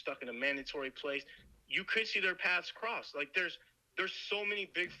could be stuck in a mandatory place. You could see their paths cross. Like, there's so many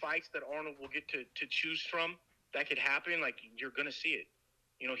big fights that Arnold will get to choose from that could happen. Like, you're going to see it.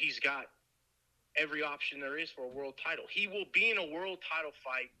 You know, he's got every option there is for a world title. He will be in a world title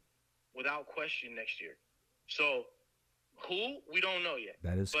fight without question next year. So, who? We don't know yet.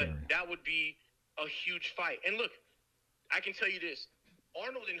 That is scary. But that would be a huge fight. And look, I can tell you this.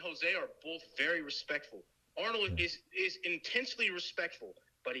 Arnold and Jose are both very respectful. Arnold is intensely respectful,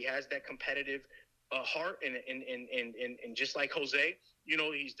 but he has that competitive heart, and just like Jose, you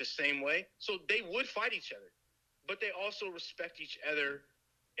know, he's the same way. So they would fight each other, but they also respect each other,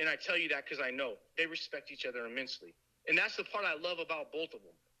 and I tell you that because I know they respect each other immensely, and that's the part I love about both of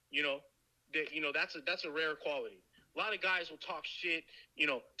them. You know, that's a rare quality. A lot of guys will talk shit, you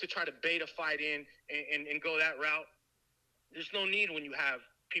know, to try to bait a fight in and go that route. There's no need when you have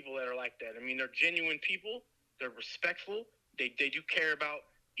people that are like that. I mean, they're genuine people. They're respectful. They do care about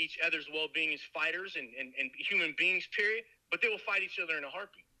each other's well-being as fighters and human beings, period. But they will fight each other in a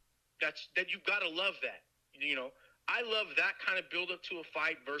heartbeat. That you've got to love that. You know, I love that kind of build-up to a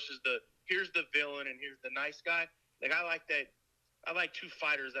fight versus here's the villain and here's the nice guy. Like, I like that. I like two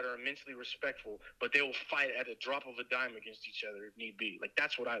fighters that are immensely respectful, but they will fight at a drop of a dime against each other if need be. Like,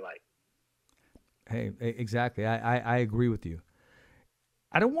 that's what I like. Hey, exactly. I agree with you.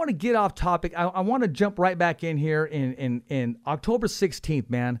 I don't want to get off topic. I want to jump right back in here in October 16th,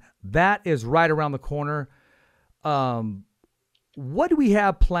 man. That is right around the corner. What do we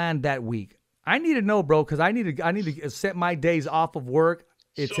have planned that week? I need to know, bro, because I need to set my days off of work.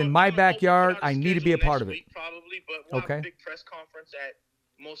 It's in my backyard. I need to be a part of it. Probably, but we'll have a big press conference at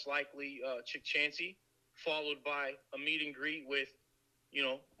most likely Chick Chansey, followed by a meet and greet with, you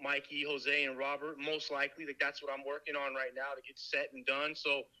know, Mikey, Jose, and Robert, most likely. Like, that's what I'm working on right now to get set and done.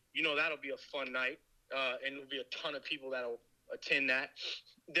 So, you know, that'll be a fun night, and there'll be a ton of people that'll attend that.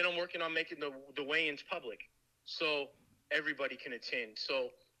 Then I'm working on making the weigh-ins public so everybody can attend. So,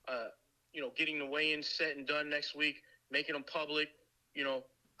 you know, getting the weigh-ins set and done next week, making them public, you know,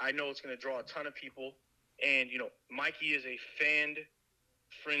 I know it's going to draw a ton of people. And, you know, Mikey is a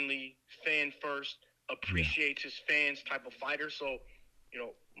fan-friendly, fan-first, appreciates his fans type of fighter. So, you know,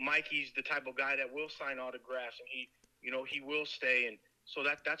 Mikey's the type of guy that will sign autographs, and he will stay. And so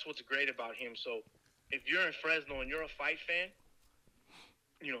that's what's great about him. So if you're in Fresno and you're a fight fan,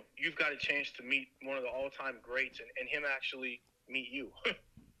 you know, you've got a chance to meet one of the all-time greats and him actually meet you,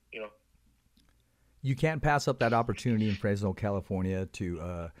 you know. You can't pass up that opportunity in Fresno, California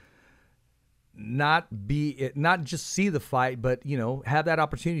to not just see the fight, but have that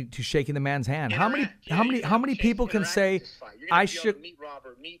opportunity to shake in the man's hand. How many people can say I should meet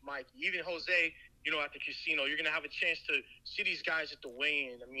Robert, meet Mike, even Jose, at the casino. You're gonna have a chance to see these guys at the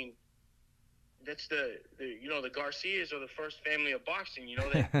weigh-in. I mean, that's the Garcias are the first family of boxing.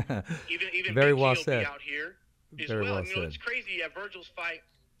 That even Very Big G well will said. be out here as Very well. well said. It's crazy. At Virgil's fight,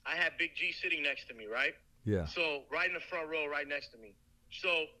 I had Big G sitting next to me, right? Yeah. So right in the front row, right next to me.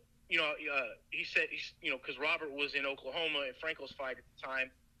 So he said because Robert was in Oklahoma at Franco's fight at the time,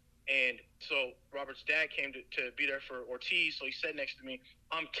 and so Robert's dad came to be there for Ortiz. So he sat next to me.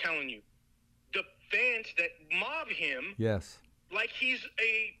 I'm telling you, the fans that mob him, yes, like he's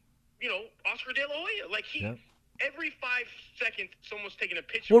a Oscar De La Hoya, like he. Yep. Every 5 seconds, someone's taking a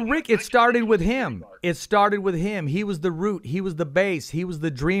picture. Well, Rick, it started with him. It started with him. He was the root. He was the base. He was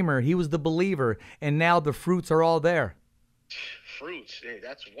the dreamer. He was the believer. And now the fruits are all there. Fruits.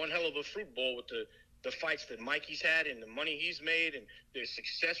 That's one hell of a fruit bowl with the fights that Mikey's had and the money he's made and the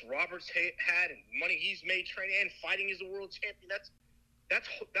success Robert's had and money he's made training and fighting as a world champion.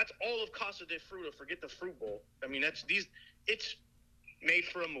 That's all of Casa de Fruta. Forget the fruit bowl. I mean, it's made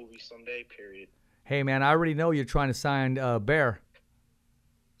for a movie someday, period. Hey, man, I already know you're trying to sign Bear.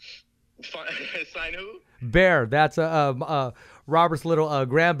 Sign who? Bear. That's Robert's little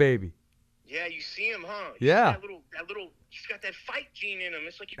grandbaby. Yeah, you see him, huh? Yeah. That little. He's got that fight gene in him.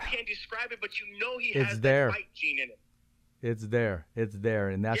 It's like you can't describe it, but he It's has there. that fight gene in him. It's there,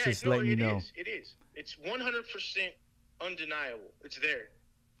 and that's just letting you know. It is. It's 100% undeniable. It's there.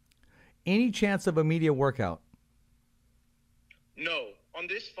 Any chance of a media workout? No. On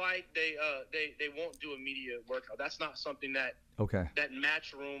this fight, they won't do a media workout. That's not something that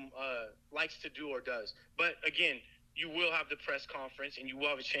Matchroom likes to do or does. But again, you will have the press conference, and you will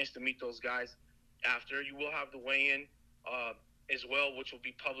have a chance to meet those guys after. You will have the weigh-in as well, which will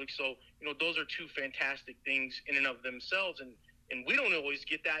be public. So those are two fantastic things in and of themselves, and we don't always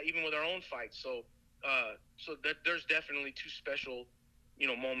get that even with our own fights. So that there's definitely two special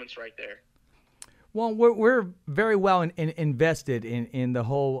moments right there. Well, we're very well invested in the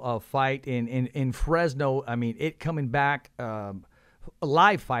whole fight in Fresno. I mean, it coming back,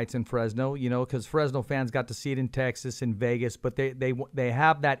 live fights in Fresno, because Fresno fans got to see it in Texas and Vegas, but they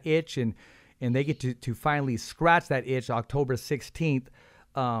have that itch and they get to finally scratch that itch October 16th.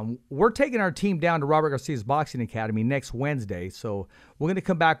 We're taking our team down to Robert Garcia's Boxing Academy next Wednesday, so we're going to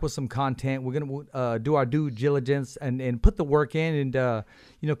come back with some content. We're going to do our due diligence and put the work in and,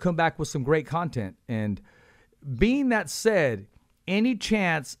 come back with some great content. And being that said, any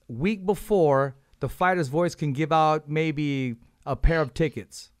chance week before the Fighter's Voice can give out maybe a pair of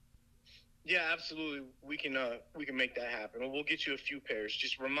tickets? Yeah, absolutely. We can make that happen. We'll get you a few pairs.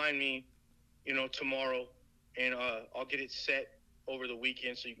 Just remind me, tomorrow, and I'll get it set over the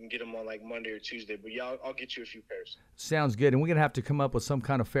weekend so you can get them on like Monday or Tuesday. But yeah, I'll get you a few pairs. Sounds good. And we're going to have to come up with some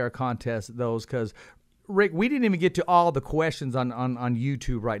kind of fair contest, those, because Rick, we didn't even get to all the questions on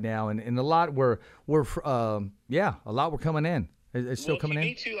YouTube right now. And a lot were coming in. It's still coming in.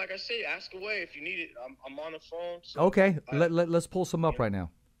 If you need to, like I say, ask away if you need it. I'm on the phone. So okay. Let's pull some up right now.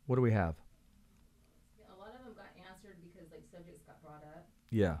 What do we have? A lot of them got answered because subjects got brought up.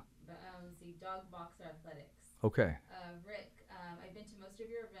 Yeah. But see, Dog Boxer Athletics. Okay. Rick, I've been to most of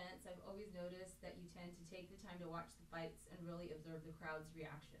your events. I've always noticed that you tend to take the time to watch the fights and really observe the crowd's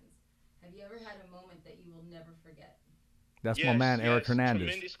reactions. Have you ever had a moment that you will never forget? That's my man, Eric Hernandez.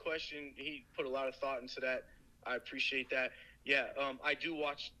 Tremendous question. He put a lot of thought into that. I appreciate that. Yeah, I do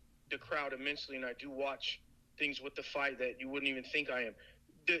watch the crowd immensely, and I do watch things with the fight that you wouldn't even think I am.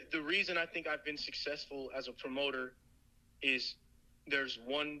 The reason I think I've been successful as a promoter is there's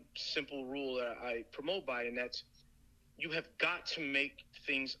one simple rule that I promote by, and that's you have got to make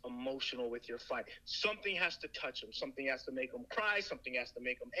things emotional with your fight. Something has to touch them. Something has to make them cry. Something has to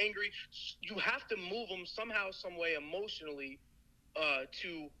make them angry. You have to move them somehow, some way emotionally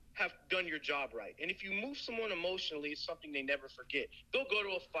to have done your job right. And if you move someone emotionally, it's something they never forget. They'll go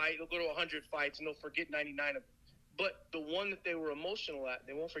to a fight, they'll go to 100 fights, and they'll forget 99 of them. But the one that they were emotional at,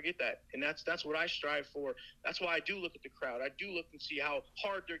 they won't forget that. And that's what I strive for. That's why I do look at the crowd. I do look and see how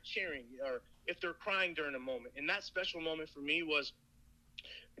hard they're cheering or if they're crying during a moment. And that special moment for me was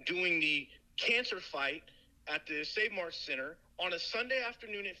doing the cancer fight at the Save March Center on a Sunday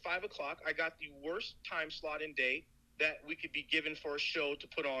afternoon at 5 o'clock. I got the worst time slot and day that we could be given for a show to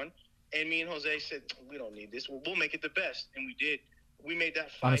put on. And me and Jose said, we don't need this. We'll make it the best. And we did. We made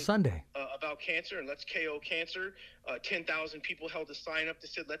that fight on a Sunday about cancer and let's KO cancer. 10,000 people held a sign up that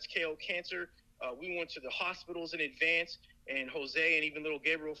said, let's KO cancer. We went to the hospitals in advance, and Jose and even little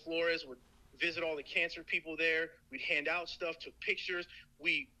Gabriel Flores would visit all the cancer people there. We'd hand out stuff, took pictures.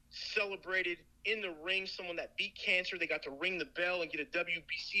 We celebrated in the ring, someone that beat cancer. They got to ring the bell and get a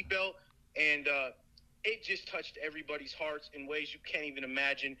WBC belt. And it just touched everybody's hearts in ways you can't even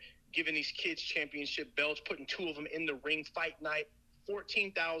imagine, giving these kids championship belts, putting 2 of them in the ring, fight night.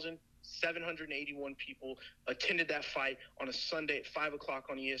 14,781 people attended that fight on a Sunday at 5 o'clock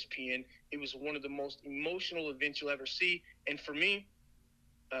on ESPN. It was one of the most emotional events you'll ever see. And for me,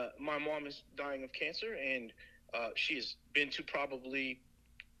 my mom is dying of cancer, and she has been to probably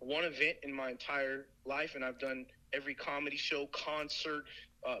one event in my entire life, and I've done every comedy show, concert,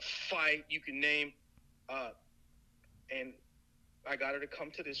 fight you can name. And I got her to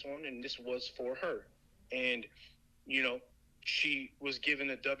come to this one, and this was for her. And, you know, she was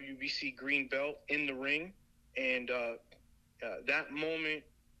given a WBC green belt in the ring, and that moment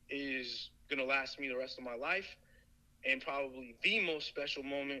is going to last me the rest of my life, and probably the most special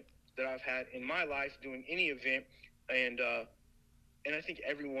moment that I've had in my life doing any event. And I think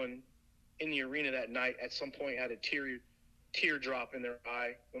everyone in the arena that night at some point had a teardrop in their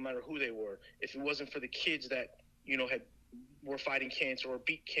eye, no matter who they were. If it wasn't for the kids that, you know, were fighting cancer or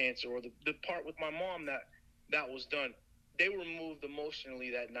beat cancer, or the part with my mom that was done, they were moved emotionally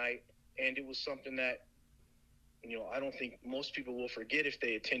that night. And it was something that, you know, I don't think most people will forget if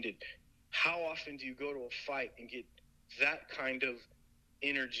they attended. How often do you go to a fight and get that kind of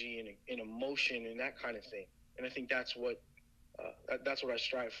energy and emotion and that kind of thing? And I think that's what I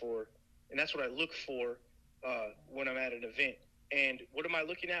strive for, and that's what I look for when I'm at an event. And what am I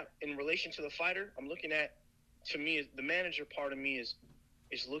looking at in relation to the fighter? I'm looking at, to me, the manager part of me is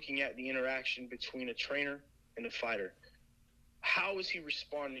looking at the interaction between a trainer and a fighter. How is he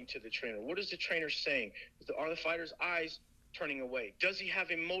responding to the trainer? What is the trainer saying? Are the fighter's eyes turning away? Does he have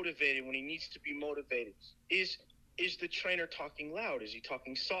him motivated when he needs to be motivated? Is the trainer talking loud? Is he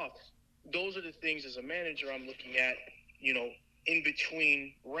talking soft? Those are the things as a manager I'm looking at, you know, in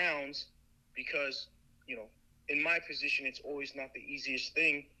between rounds, because, you know, in my position, it's always not the easiest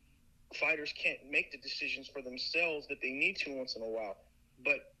thing. Fighters can't make the decisions for themselves that they need to once in a while.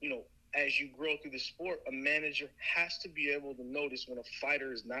 But, you know, as you grow through the sport, a manager has to be able to notice when a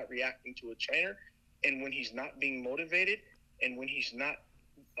fighter is not reacting to a trainer, and when he's not being motivated, and when he's not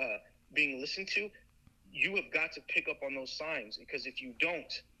being listened to. You have got to pick up on those signs, because if you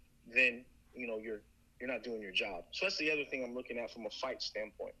don't, then, you know, you're not doing your job. So that's the other thing I'm looking at from a fight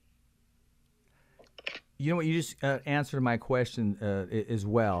standpoint. You know what? You just answered my question as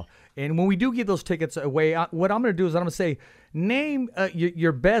well. And when we do give those tickets away, what I'm going to do is I'm going to say, name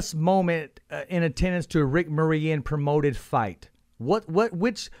your best moment in attendance to a Rick Mirigian promoted fight.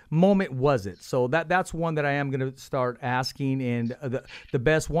 Which moment was it? So that's one that I am going to start asking, and the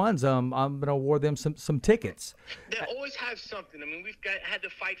best ones, I'm going to award them some tickets. They always have something. I mean, we've had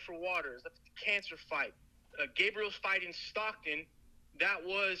the fight for waters, the cancer fight, Gabriel's fight in Stockton. That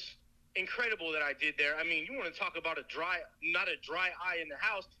was incredible that I did there. I mean, you want to talk about not a dry eye in the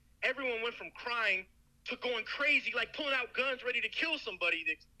house. Everyone went from crying to going crazy, like pulling out guns, ready to kill somebody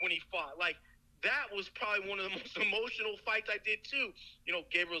when he fought. Like, that was probably one of the most emotional fights I did too. You know,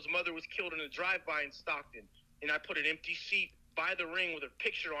 Gabriel's mother was killed in a drive-by in Stockton, and I put an empty seat by the ring with a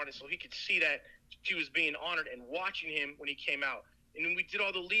picture on it so he could see that she was being honored, and watching him when he came out. And then we did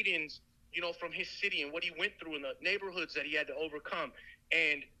all the lead-ins, you know, from his city and what he went through in the neighborhoods that he had to overcome.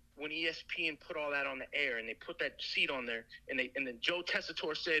 And when ESPN put all that on the air, and they put that seat on there, and then Joe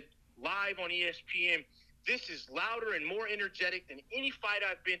Tessitore said live on ESPN, "This is louder and more energetic than any fight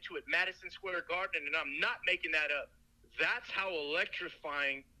I've been to at Madison Square Garden," and I'm not making that up. That's how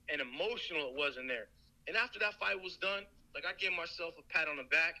electrifying and emotional it was in there. And after that fight was done, like, I gave myself a pat on the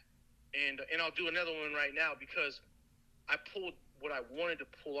back, and I'll do another one right now, because I pulled what I wanted to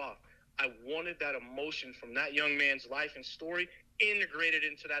pull off. I wanted that emotion from that young man's life and story integrated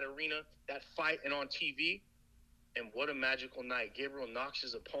into that arena, that fight, and on TV. And what a magical night. Gabriel knocks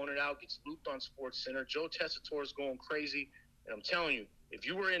his opponent out, gets looped on SportsCenter. Joe Tessitore is going crazy. And I'm telling you, if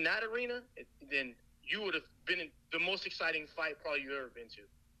you were in that arena, then you would have been in the most exciting fight probably you've ever been to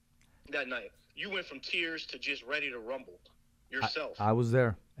that night. You went from tears to just ready to rumble yourself. I was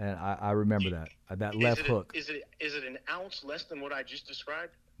there, and I remember that left hook. Is it an ounce less than what I just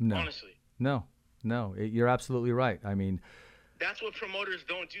described? No. Honestly. No. You're absolutely right. I mean, that's what promoters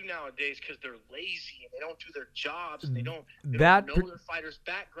don't do nowadays, because they're lazy and they don't do their jobs, and they don't know their fighters'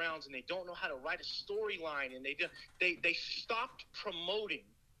 backgrounds, and they don't know how to write a storyline, and they stopped promoting,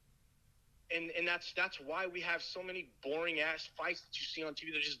 and that's why we have so many boring ass fights that you see on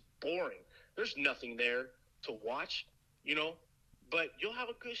TV. They're just boring. There's nothing there to watch, you know. But you'll have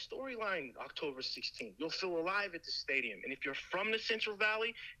a good storyline October 16th. You'll feel alive at the stadium, and if you're from the Central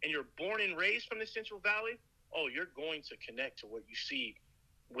Valley and you're born and raised from the Central Valley, oh, you're going to connect to what you see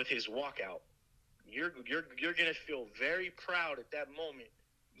with his walkout. You're gonna feel very proud at that moment,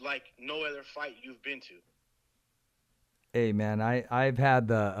 like no other fight you've been to. Hey, man, I've had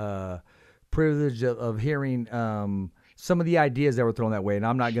the privilege of hearing some of the ideas that were thrown that way, and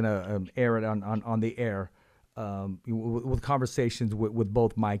I'm not going to air it on the air with conversations with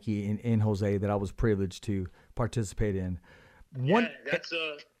both Mikey and Jose that I was privileged to participate in. That's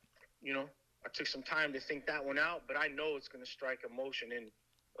I took some time to think that one out, but I know it's going to strike emotion in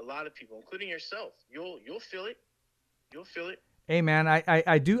a lot of people, including yourself. You'll feel it. You'll feel it. Hey, man,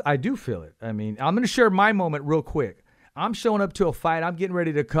 I do feel it. I mean, I'm going to share my moment real quick. I'm showing up to a fight. I'm getting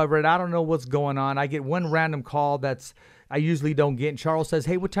ready to cover it. I don't know what's going on. I get one random call I usually don't get. And Charles says,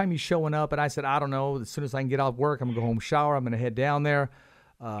 hey, what time are you showing up? And I said, I don't know. As soon as I can get off work, I'm going to go home, shower. I'm going to head down there.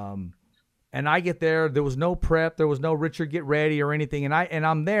 And I get there. There was no prep. There was no Richard, get ready or anything. And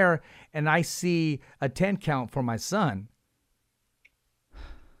I'm there, and I see a 10 count for my son.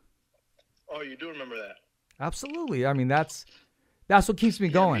 Oh, you do remember that? Absolutely. I mean, that's what keeps me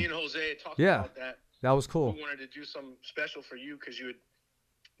going. Me and Jose talked about that. That was cool. We wanted to do something special for you because you had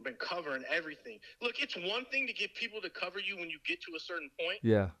been covering everything. Look, it's one thing to get people to cover you when you get to a certain point.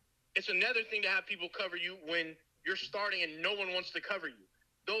 Yeah. It's another thing to have people cover you when you're starting and no one wants to cover you.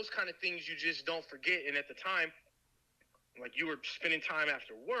 Those kind of things you just don't forget. And at the time, like, you were spending time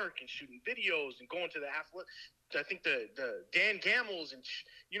after work and shooting videos and going to the I think the Dan Gambles, and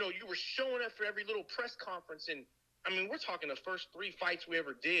you were showing up for every little press conference. And I mean, we're talking the first 3 fights we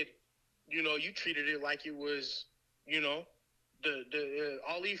ever did. You treated it like it was, the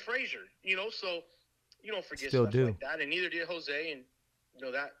Ali Frazier, so you don't forget stuff like that. And neither did Jose. And,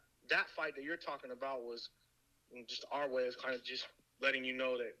 that fight that you're talking about was just our way of kind of just letting you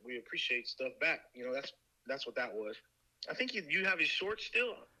know that we appreciate stuff back. That's what that was. I think you have his shorts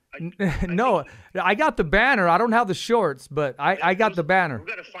still. No, I got the banner. I don't have the shorts, but I got the banner.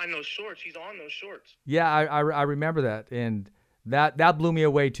 We got to find those shorts. He's on those shorts. Yeah, I remember that. And that blew me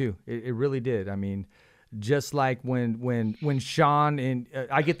away too. It really did. I mean, just like when Sean and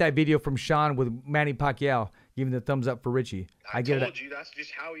I get that video from Sean with Manny Pacquiao giving the thumbs up for Richie. I told you that's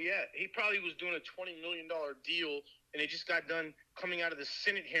just how he probably was doing a $20 million deal, and he just got done coming out of the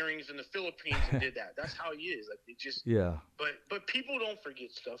Senate hearings in the Philippines and did that. That's how he is. Like, it just But people don't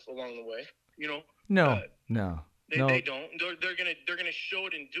forget stuff along the way. No. They don't. They're gonna show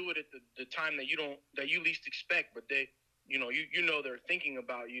it and do it at the time that you least expect. But they, they're thinking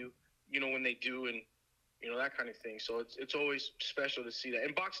about you. When they do, and that kind of thing. So it's always special to see that.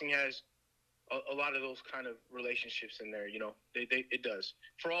 And boxing has a lot of those kind of relationships in there. It does.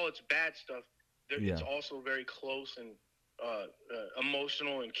 For all its bad stuff, it's also very close and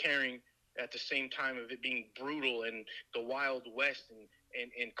emotional and caring at the same time of it being brutal and the Wild West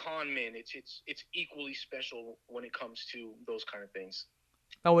and con men. It's equally special when it comes to those kind of things.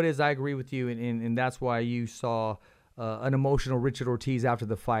 Oh, it is. I agree with you, and that's why you saw an emotional Richard Ortiz after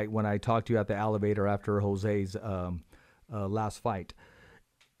the fight when I talked to you at the elevator after Jose's last fight.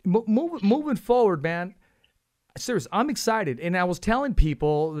 Moving forward, man. Serious, I'm excited. And I was telling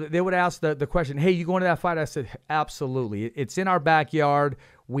people, they would ask the question, hey, you going to that fight? I said, absolutely. It's in our backyard.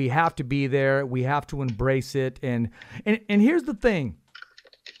 We have to be there. We have to embrace it. And here's the thing.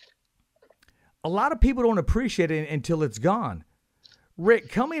 A lot of people don't appreciate it until it's gone. Rick,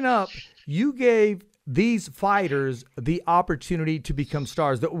 coming up, you gave these fighters the opportunity to become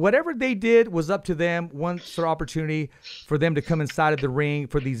stars. Whatever they did was up to them once their opportunity for them to come inside of the ring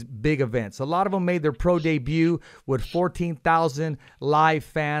for these big events. A lot of them made their pro debut with 14,000 live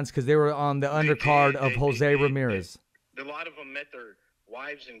fans because they were on the undercard of Jose Ramirez. A lot of them met their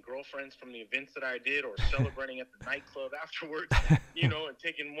wives and girlfriends from the events that I did, or celebrating at the nightclub afterwards, and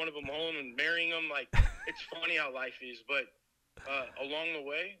taking one of them home and marrying them. Like, it's funny how life is. But along the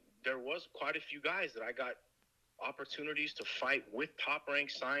way, there was quite a few guys that I got opportunities to fight with Top Rank,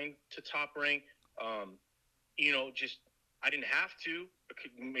 signed to Top Rank. I didn't have to.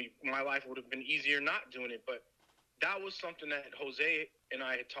 My life would have been easier not doing it. But that was something that Jose and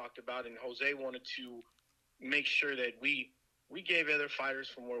I had talked about, and Jose wanted to make sure that we gave other fighters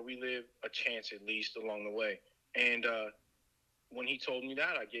from where we live a chance at least along the way. And when he told me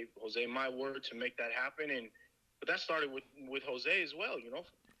that, I gave Jose my word to make that happen. But that started with Jose as well,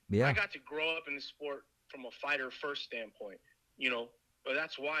 Yeah. I got to grow up in the sport from a fighter-first standpoint, but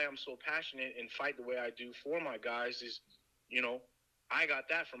that's why I'm so passionate and fight the way I do for my guys is, I got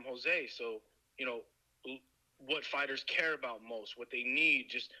that from Jose. So, what fighters care about most, what they need,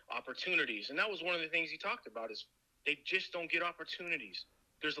 just opportunities. And that was one of the things he talked about is they just don't get opportunities.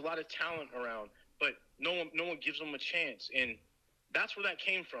 There's a lot of talent around, but no one gives them a chance. And that's where that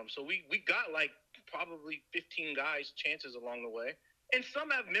came from. So we got like probably 15 guys chances along the way. And some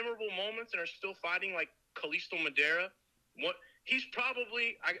have memorable moments and are still fighting, like Kalisto Madera. He's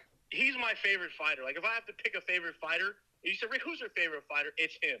my favorite fighter. Like, if I have to pick a favorite fighter, you say, Rick, who's your favorite fighter?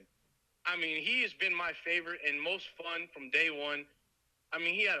 It's him. I mean, he has been my favorite and most fun from day one. I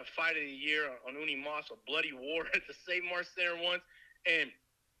mean, he had a fight of the year on Uni Moss, a bloody war at the Save Mart Center once. And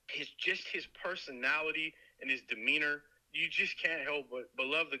his personality and his demeanor, you just can't help but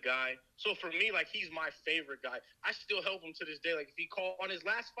love the guy. So for me, like, he's my favorite guy. I still help him to this day. Like, if he called on his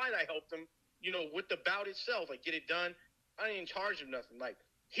last fight, I helped him, with the bout itself, like, get it done. I ain't in charge of nothing. Like,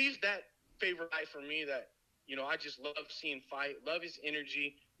 he's that favorite guy for me that, I just love seeing fight, love his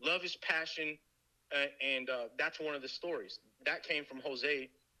energy, love his passion. And that's one of the stories. That came from Jose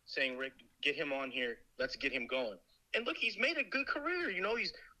saying, Rick, get him on here. Let's get him going. And look, he's made a good career.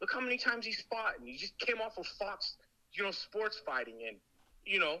 Look how many times he's fought. And he just came off of Fox, sports fighting. And,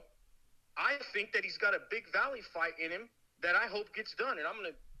 I think that he's got a big Valley fight in him that I hope gets done. And I'm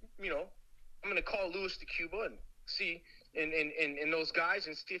going to call Luis de Cuba and see and those guys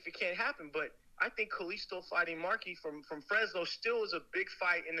and see if it can't happen. But I think Kalisto fighting Markey from Fresno still is a big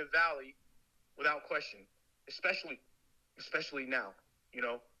fight in the Valley without question, especially now,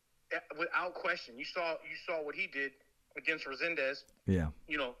 without question. You saw what he did against Resendez. Yeah.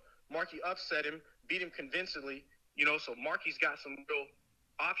 Markey upset him, beat him convincingly, so Markey's got some real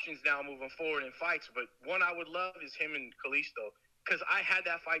options now moving forward in fights. But one I would love is him and Kalisto, because I had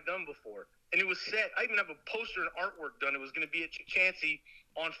that fight done before. And it was set. I even have a poster and artwork done. It was going to be at Chansey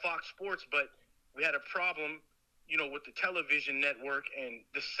on Fox Sports, but we had a problem, with the television network and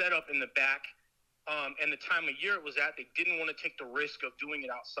the setup in the back. And the time of year it was at, they didn't want to take the risk of doing it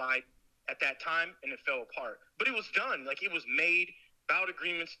outside at that time, and it fell apart. But it was done. Like, it was made, bout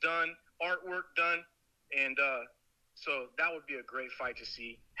agreements done, artwork done, and so that would be a great fight to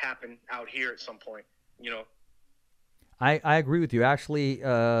see happen out here at some point, I agree with you. Actually,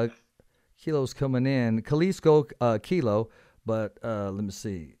 Kilo's coming in. Kalisto, Kilo, but let me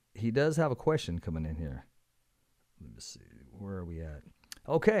see. He does have a question coming in here. Let me see. Where are we at?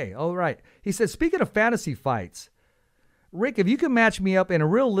 Okay, all right. He says, speaking of fantasy fights, Rick, if you could match me up in a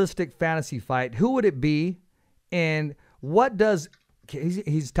realistic fantasy fight, who would it be? And what does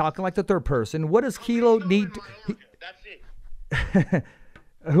he's talking like the third person? What does Kilo need? That's it.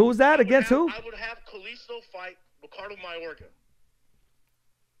 Who was that against who? I would have Kalisto fight Ricardo Mayorga.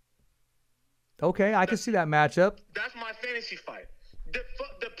 Okay, I can see that matchup. That's my fantasy fight.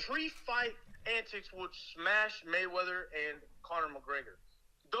 The pre-fight antics would smash Mayweather and Conor McGregor.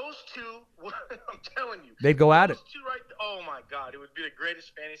 Those two, I'm telling you. They'd go at it. Those two oh, my God. It would be the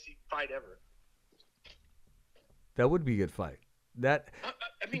greatest fantasy fight ever. That would be a good fight. I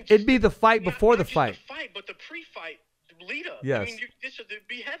mean, it'd be the fight before the fight. The fight, but the pre-fight lead up. Yes. I mean, this would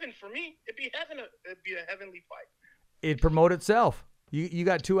be heaven for me. It'd be a heavenly fight. It'd promote itself. You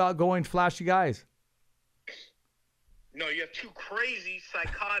got two outgoing, flashy guys. No, you have two crazy,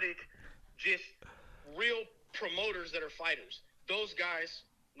 psychotic, just real promoters that are fighters. Those guys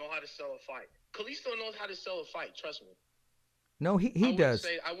know how to sell a fight. Kalisto knows how to sell a fight. Trust me. No, he does.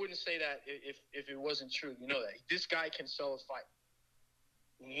 I wouldn't say that if it wasn't true. You know that this guy can sell a fight.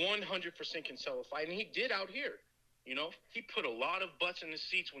 100% can sell a fight, and he did out here. He put a lot of butts in the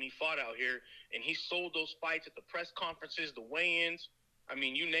seats when he fought out here, and he sold those fights at the press conferences, the weigh-ins. I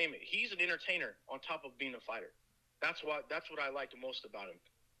mean, you name it. He's an entertainer on top of being a fighter. That's what I like the most about him.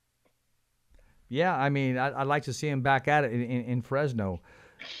 Yeah, I mean, I'd like to see him back at it in Fresno.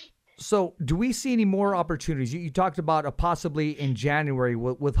 So, do we see any more opportunities? You talked about possibly in January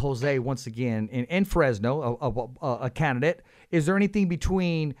with Jose once again in Fresno, a candidate. Is there anything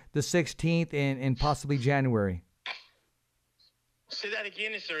between the 16th and possibly January? Say that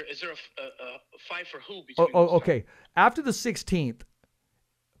again. Is there a fight for who? Okay. After the 16th,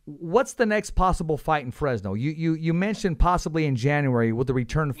 what's the next possible fight in Fresno? You mentioned possibly in January with the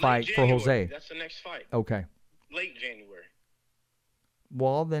return fight for Jose. That's the next fight. Okay. Late January.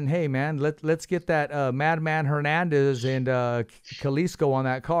 Well, then, hey, man, let's get that Madman Hernandez and Kalisto on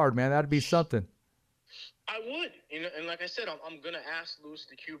that card, man. That'd be something. I would. And like I said, I'm going to ask Luis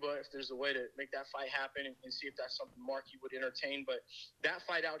de Cuba if there's a way to make that fight happen and see if that's something Markey would entertain. But that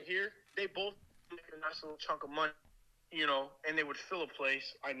fight out here, they both make a nice little chunk of money, and they would fill a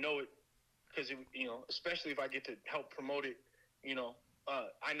place. I know it because, especially if I get to help promote it,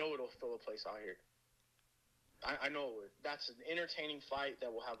 I know it'll fill a place out here. I know it would. That's an entertaining fight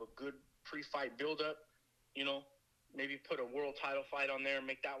that will have a good pre-fight build-up, maybe put a world title fight on there and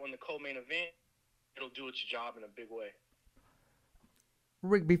make that one the co-main event. It'll do its job in a big way.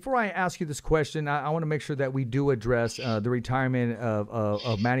 Rick, before I ask you this question, I want to make sure that we do address the retirement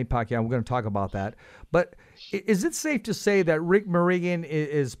of Manny Pacquiao. We're going to talk about that. But is it safe to say that Rick Mirigian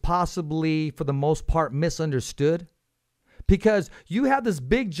is possibly, for the most part, misunderstood? Because you have this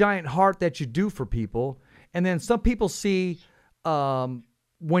big, giant heart that you do for people, and then some people see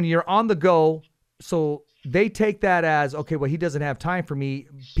when you're on the go, so they take that as, okay, well, he doesn't have time for me.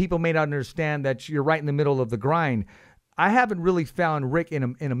 People may not understand that you're right in the middle of the grind. I haven't really found Rick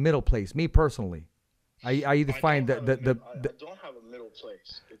in a middle place. Me personally, I either find that I don't have a middle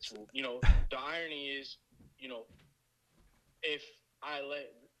place. It's the irony is, if I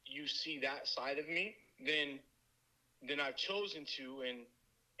let you see that side of me, then I've chosen to,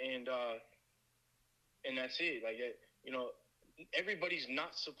 and that's it. Like everybody's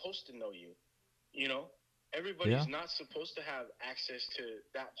not supposed to know you. Everybody's not supposed to have access to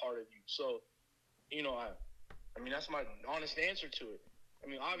that part of you. So, I mean, that's my honest answer to it. I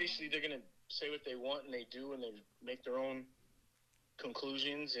mean, obviously they're going to say what they want, and they do, and they make their own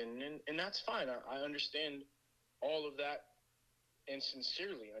conclusions, and that's fine. I understand all of that and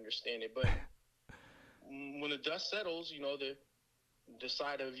sincerely understand it. But when the dust settles, the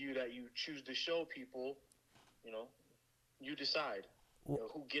side of you that you choose to show people, you decide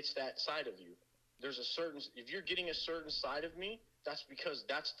who gets that side of you. If you're getting a certain side of me, that's because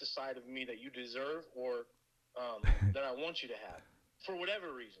that's the side of me that you deserve or that I want you to have for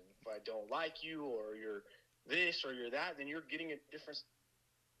whatever reason. If I don't like you or you're this or you're that, then you're getting a different,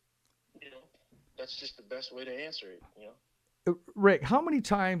 that's just the best way to answer it, Rick, how many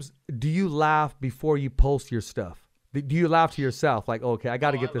times do you laugh before you post your stuff? Do you laugh to yourself like, okay, I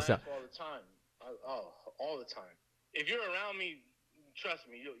got to get this out? All the time. All the time. If you're around me, trust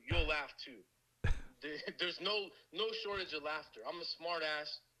me, you'll laugh too. There's no shortage of laughter. I'm a smart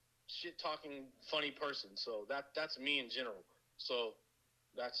ass, shit talking, funny person. So that's me in general. So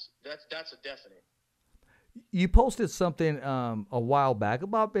that's a definite. You posted something a while back,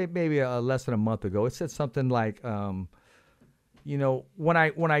 about maybe less than a month ago. It said something like, when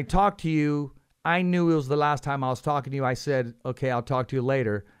I talked to you, I knew it was the last time I was talking to you. I said, okay, I'll talk to you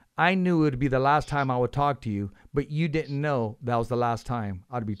later. I knew it would be the last time I would talk to you, but you didn't know that was the last time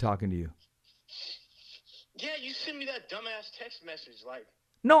I'd be talking to you. Yeah, you sent me that dumbass text message. Like,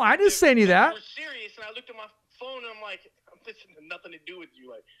 no, I didn't send you that. You were serious, and I looked at my phone, and I'm like, this has nothing to do with you.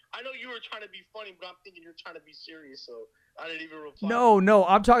 Like, I know you were trying to be funny, but I'm thinking you're trying to be serious, so I didn't even reply. No,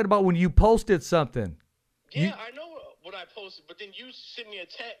 I'm talking about when you posted something. Yeah, I know what I posted, but then you sent me a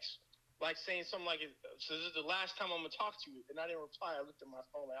text, like saying something like, so this is the last time I'm going to talk to you, and I didn't reply. I looked at my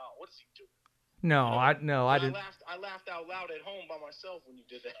phone like, oh, what is he doing? I didn't. I laughed out loud at home by myself when you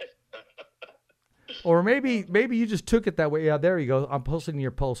did that. Or maybe you just took it that way. Yeah, there you go. I'm posting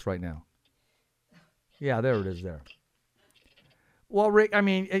your post right now. Yeah, there it is there. Well, Rick, I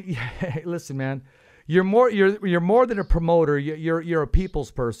mean, listen, man, you're more than a promoter. You're a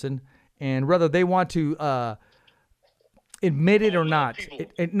people's person, and whether they want to admit it or not,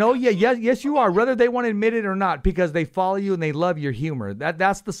 yes, you are. Whether they want to admit it or not, because they follow you and they love your humor.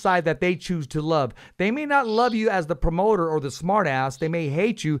 That's the side that they choose to love. They may not love you as the promoter or the smart ass. They may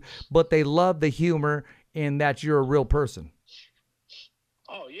hate you, but they love the humor and that you're a real person.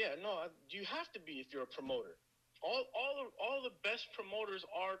 Oh yeah, no, you have to be if you're a promoter. All the best promoters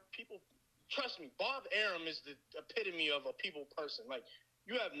are people. Trust me, Bob Arum is the epitome of a people person. Like,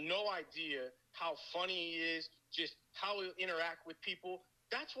 you have no idea how funny he is, just how he'll interact with people.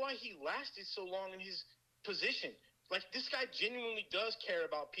 That's why he lasted so long in his position. Like, this guy genuinely does care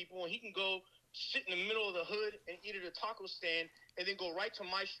about people, and he can go sit in the middle of the hood and eat at a taco stand and then go right to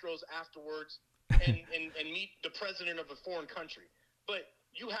Maestro's afterwards and meet the president of a foreign country. But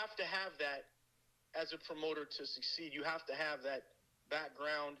you have to have that as a promoter to succeed. You have to have that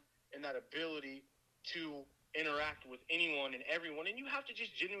background and that ability to interact with anyone and everyone, and you have to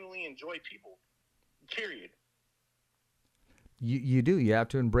just genuinely enjoy people, period. You do. You have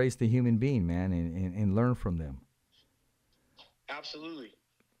to embrace the human being, man, and learn from them. Absolutely.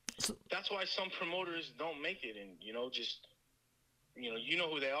 That's why some promoters don't make it, and you know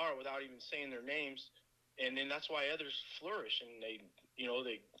who they are without even saying their names, and then that's why others flourish and they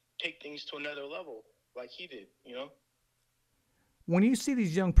take things to another level like he did. When you see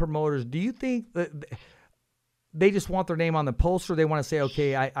these young promoters, do you think that they just want their name on the poster? They want to say,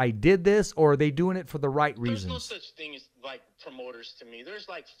 okay, I did this, or are they doing it for the right reasons? There's no such thing as like promoters to me. There's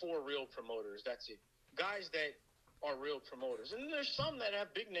like 4 real promoters. That's it. Guys that are real promoters. And there's some that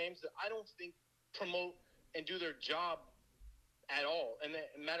have big names that I don't think promote and do their job at all. And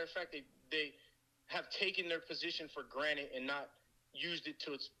matter of fact, they have taken their position for granted and not used it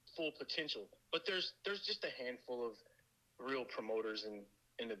to its full potential. But there's just a handful of real promoters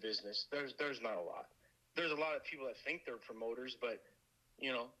in the business. There's not a lot. There's a lot of people that think they're promoters, but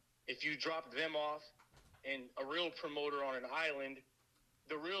if you drop them off and a real promoter on an island,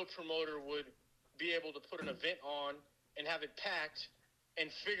 the real promoter would be able to put an event on and have it packed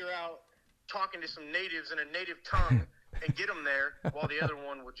and figure out talking to some natives in a native tongue and get them there, while the other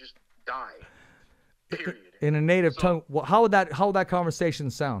one would just die. Period. In a native tongue. Well, how would that conversation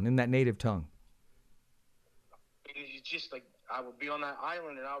sound in that native tongue? It's just like I would be on that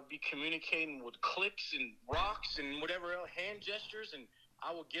island and I would be communicating with clicks and rocks and whatever else, hand gestures, and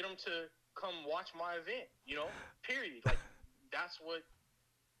I would get them to come watch my event. Period. Like that's what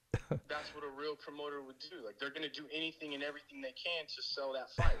a real promoter would do. Like they're going to do anything and everything they can to sell that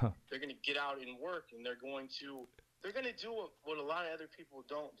fight. They're going to get out and work, and they're going to do what a lot of other people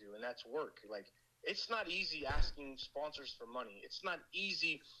don't do, and that's work. Like it's not easy asking sponsors for money. It's not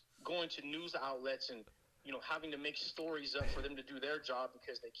easy going to news outlets and having to make stories up for them to do their job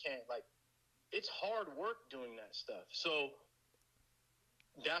because they can't. Like it's hard work doing that stuff. So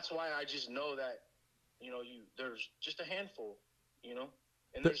that's why I just know that there's just a handful,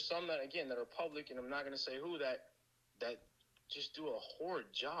 and there's some that are public, and I'm not going to say who, that just do a horrid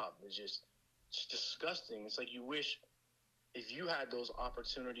job. It's just disgusting. It's like you wish if you had those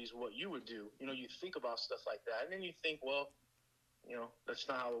opportunities, what you would do. You think about stuff like that, and then you think, well, that's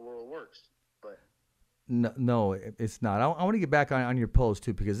not how the world works. But no, it's not. I want to get back on your post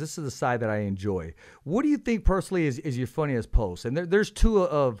too, because this is the side that I enjoy. What do you think personally is your funniest post? And there's two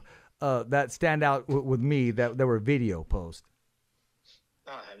of that stand out with me that were video posts.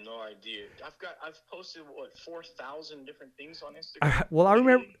 I have no idea. I've posted 4,000 different things on Instagram. Well,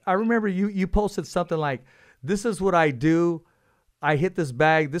 I remember you posted something like, "This is what I do. I hit this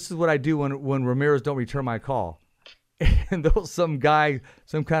bag. This is what I do when Ramirez don't return my call." And there was some guy,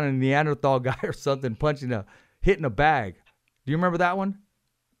 some kind of Neanderthal guy or something, hitting a bag. Do you remember that one?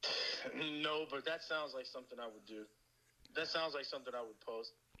 No, but that sounds like something I would do. That sounds like something I would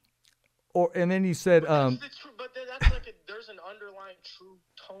post. And then you said, but that's like there's an underlying true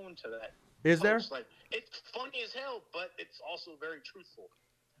tone to that. Is post. there? Like it's funny as hell, but it's also very truthful.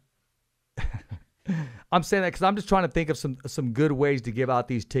 I'm saying that because I'm just trying to think of some good ways to give out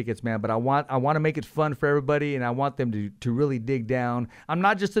these tickets, man. But I want to make it fun for everybody, and I want them to really dig down. I'm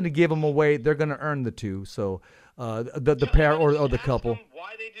not just going to give them away; they're going to earn the two. So the pair or the couple.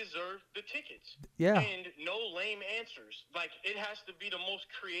 Why they deserve the tickets? Yeah. And no lame answers. Like it has to be the most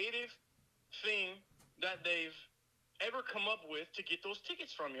creative thing that they've ever come up with to get those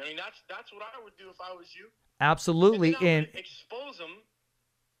tickets from you. I mean, that's what I would do if I was you. Absolutely, and expose them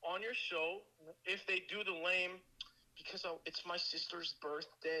on your show if they do the lame, because it's my sister's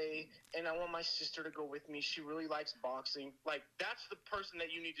birthday and I want my sister to go with me. She really likes boxing. Like that's the person that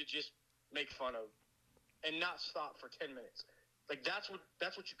you need to just make fun of and not stop for 10 minutes. Like that's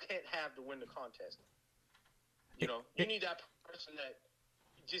what you can't have to win the contest. You need that person that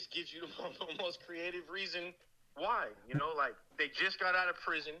just gives you the most creative reason why. Like they just got out of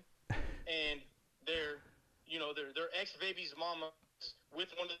prison and their ex-baby's mama with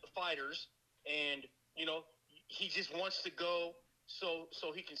one of the fighters, and he just wants to go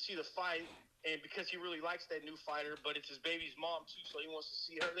so he can see the fight, and because he really likes that new fighter, but it's his baby's mom too, so he wants to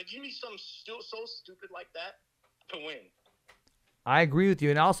see her. Like you need something so stupid like that to win. I agree with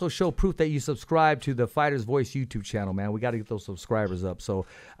you, and also show proof that you subscribe to the Fighter's Voice YouTube channel, man. We got to get those subscribers up. So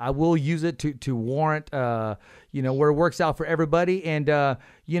I will use it to warrant, where it works out for everybody, and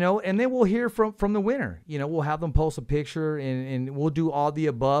and then we'll hear from the winner. We'll have them post a picture, and we'll do all the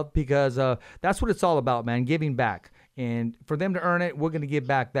above because that's what it's all about, man. Giving back, and for them to earn it, we're going to give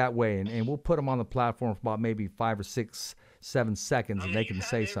back that way, and we'll put them on the platform for about maybe 5 or 6, 7 seconds and they can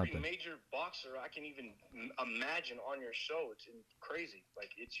say something. Major boxer I can even imagine on your show. It's crazy.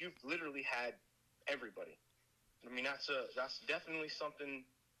 Like you've literally had everybody. I mean, that's definitely something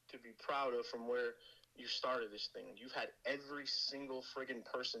to be proud of from where you started this thing. You've had every single friggin'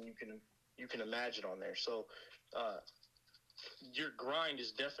 person you can imagine on there. So your grind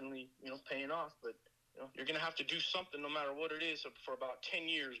is definitely paying off, but you're gonna have to do something no matter what it is for about 10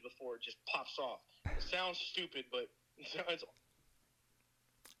 years before it just pops off. It sounds stupid, but it's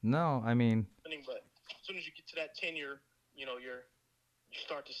no, I mean. But as soon as you get to that 10-year, you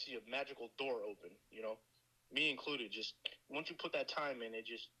start to see a magical door open. Me included. Just once you put that time in,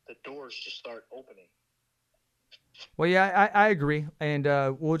 the doors just start opening. Well, yeah, I agree, and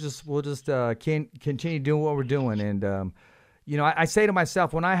we'll just continue doing what we're doing, and I say to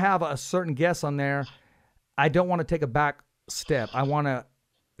myself, when I have a certain guest on there, I don't want to take a back step. I want to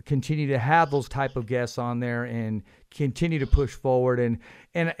continue to have those type of guests on there and continue to push forward, and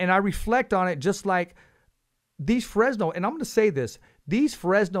I reflect on it just like these Fresno, and I'm going to say this, these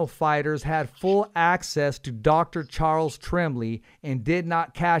Fresno fighters had full access to Dr. Charles Tremblay and did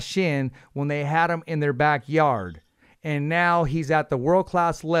not cash in when they had him in their backyard. And now he's at the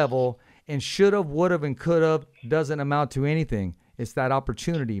world-class level, and should have, would have, and could have doesn't amount to anything. It's that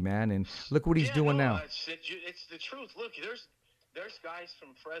opportunity, man, and look what he's doing now. It's the truth. Look, there's guys from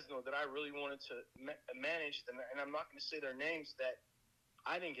Fresno that I really wanted to manage, and I'm not going to say their names, that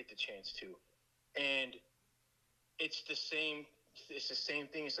I didn't get the chance to. And it's the same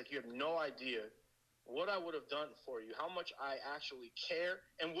thing. It's like you have no idea what I would have done for you, how much I actually care,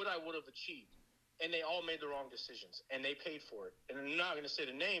 and what I would have achieved. And they all made the wrong decisions, and they paid for it. And I'm not going to say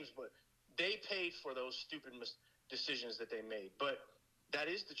the names, but they paid for those stupid decisions that they made. But that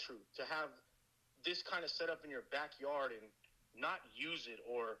is the truth. To have this kind of set up in your backyard and not use it,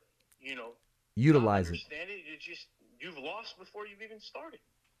 or, utilize it. Understand it. You've lost before you've even started.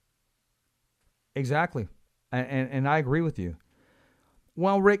 Exactly. And I agree with you.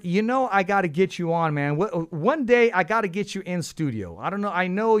 Well, Rick, I got to get you on, man. One day I got to get you in studio. I don't know. I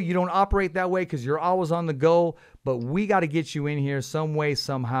know you don't operate that way because you're always on the go, but we got to get you in here some way,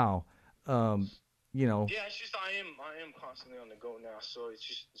 somehow. Yeah, it's just I am constantly on the go now, so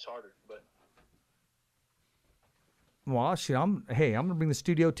it's harder. But well, shit, I'm gonna bring the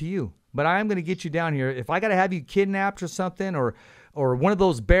studio to you, but I am gonna get you down here. If I gotta have you kidnapped or something, or one of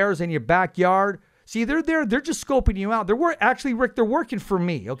those bears in your backyard. See, they're there. They're just scoping you out. Actually, Rick, they're working for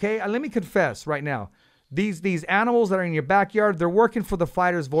me. Okay, let me confess right now. These animals that are in your backyard, they're working for the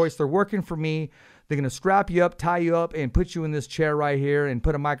Fighter's Voice. They're working for me. They're going to strap you up, tie you up, and put you in this chair right here and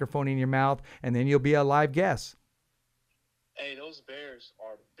put a microphone in your mouth, and then you'll be a live guest. Hey, those bears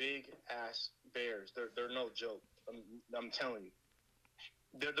are big-ass bears. They're no joke. I'm telling you.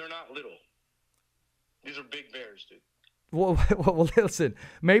 They're not little. These are big bears, dude. Well, listen,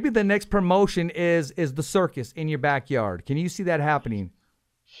 maybe the next promotion is the circus in your backyard. Can you see that happening?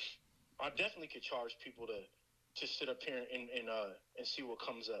 I definitely could charge people to sit up here and see what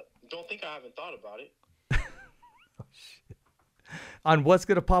comes up. Don't think I haven't thought about it. Oh, shit. On what's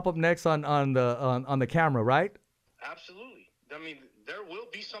gonna pop up next on the camera, right? Absolutely. I mean, there will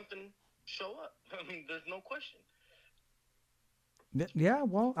be something show up. I mean, there's no question. Yeah,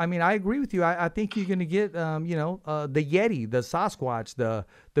 well, I mean, I agree with you. I think you're gonna get, the Yeti, the Sasquatch, the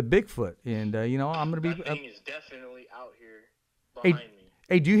Bigfoot, and I'm gonna be. That thing is definitely out here behind me.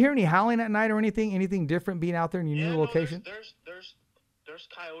 Hey, do you hear any howling at night or anything different being out there in your new location? There's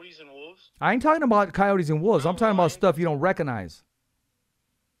coyotes and wolves. I ain't talking about coyotes and wolves. I'm talking about stuff you don't recognize.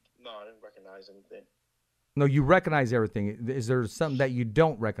 No, I didn't recognize anything. No, you recognize everything. Is there something that you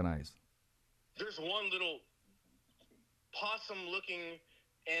don't recognize? There's one little possum-looking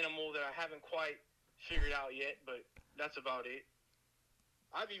animal that I haven't quite figured out yet, but that's about it.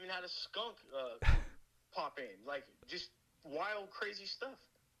 I've even had a skunk pop in, like just wild, crazy stuff.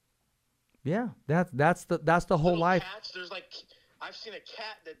 Yeah, that's the whole life. Cats, I've seen a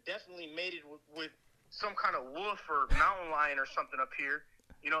cat that definitely mated with some kind of wolf or mountain lion or something up here.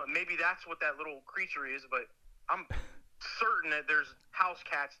 Maybe that's what that little creature is, but I'm certain that there's house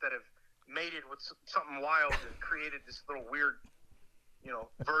cats that have mated with something wild and created this little weird,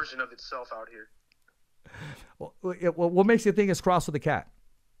 version of itself out here. Well, what makes you think it's crossed with a cat?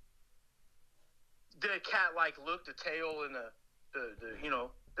 The cat look, the tail and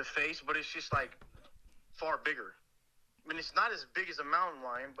the face, but it's just far bigger. I mean, it's not as big as a mountain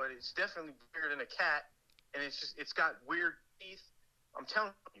lion, but it's definitely bigger than a cat, and it's got weird teeth. I'm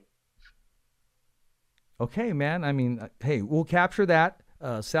telling you. Okay, man. I mean, hey, we'll capture that,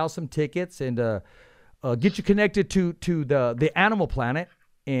 sell some tickets, and get you connected to the Animal Planet,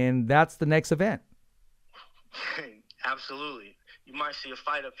 and that's the next event. Absolutely. You might see a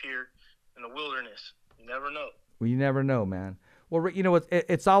fight up here in the wilderness. You never know. Well, you never know, man. Well, Rick,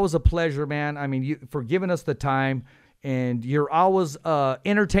 it's always a pleasure, man. I mean, for giving us the time, and you're always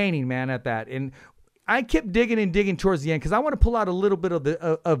entertaining, man, at that. And I kept digging towards the end because I want to pull out a little bit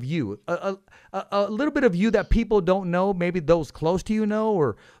of you, a little bit of you that people don't know. Maybe those close to you know,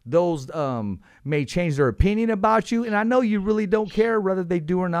 or those may change their opinion about you. And I know you really don't care whether they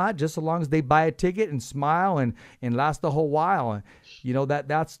do or not, just as long as they buy a ticket and smile and last the whole while.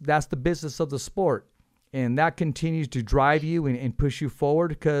 That's the business of the sport, and that continues to drive you and push you forward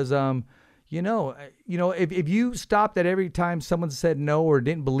because if you stopped at every time someone said no or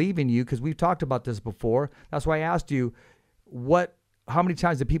didn't believe in you, because we've talked about this before, that's why I asked you, how many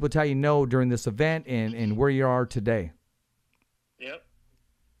times did people tell you no during this event and where you are today? Yep.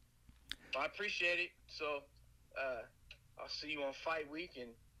 I appreciate it. So I'll see you on fight week and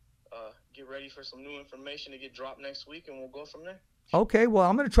get ready for some new information to get dropped next week, and we'll go from there. Okay, well,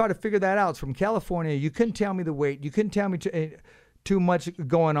 I'm going to try to figure that out. It's from California. You couldn't tell me the weight. You couldn't tell me too much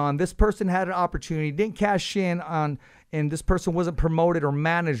going on. This person had an opportunity, didn't cash in on, and this person wasn't promoted or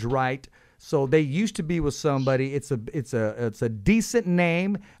managed right. So they used to be with somebody. It's a decent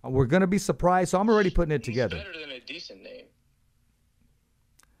name. We're going to be surprised. So I'm already putting it together. Better than a decent name.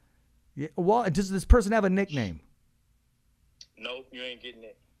 Yeah, well, does this person have a nickname? Nope, you ain't getting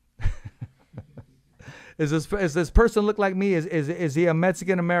it. Does this person look like me? Is he a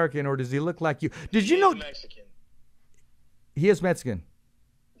Mexican American, or does he look like you? Did you know? Mexican. He is Mexican.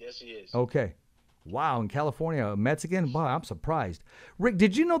 Yes, he is. Okay. Wow, in California, a Mexican? Wow, I'm surprised. Rick,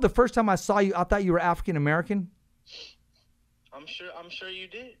 did you know the first time I saw you, I thought you were African American? I'm sure you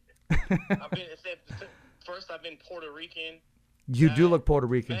did. I've been Puerto Rican. You do look Puerto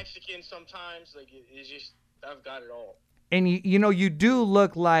Rican. Mexican sometimes. Like it's just, I've got it all. And you do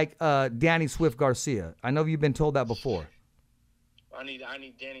look like Danny Swift Garcia. I know you've been told that before. I need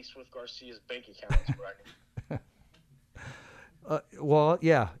Danny Swift Garcia's bank accounts, bro. Well,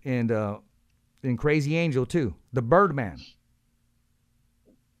 yeah, and Crazy Angel too, the Birdman.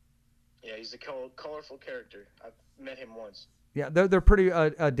 Yeah, he's a colorful character. I've met him once. Yeah, they're pretty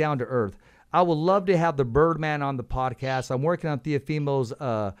down to earth. I would love to have the Birdman on the podcast. I'm working on Teofimo's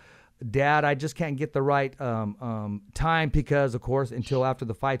dad. I just can't get the right time because, of course, until after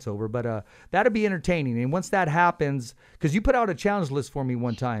the fight's over. But that'd be entertaining. And once that happens, because you put out a challenge list for me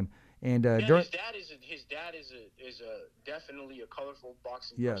one time, and his dad is definitely a colorful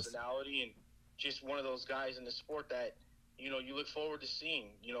boxing personality, and just one of those guys in the sport that you look forward to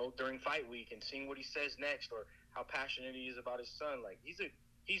seeing during fight week and seeing what he says next or how passionate he is about his son. Like he's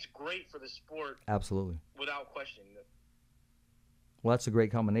great for the sport. Absolutely, without question. Well, that's a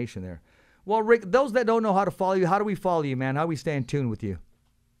great combination there. Well, Rick, those that don't know how to follow you, how do we follow you, man? How do we stay in tune with you?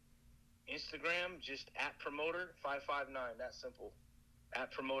 Instagram, just @promoter559. That's simple.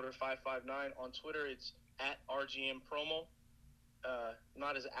 @promoter559. On Twitter, it's @RGMpromo.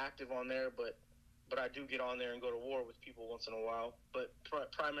 Not as active on there, but I do get on there and go to war with people once in a while. But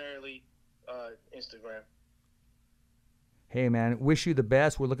primarily Instagram. Hey, man, wish you the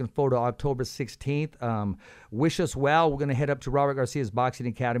best. We're looking forward to October 16th. Wish us well. We're going to head up to Robert Garcia's Boxing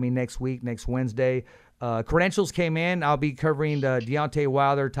Academy next Wednesday. Credentials came in. I'll be covering the Deontay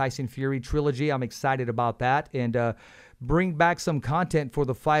Wilder, Tyson Fury trilogy. I'm excited about that. And bring back some content for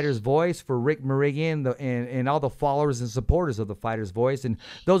the Fighter's Voice, for Rick Mirigian, and all the followers and supporters of the Fighter's Voice. And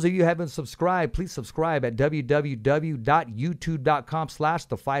those of you who haven't subscribed, please subscribe at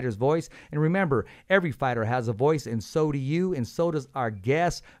www.youtube.com/The Fighter's Voice. And remember, every fighter has a voice, and so do you, and so does our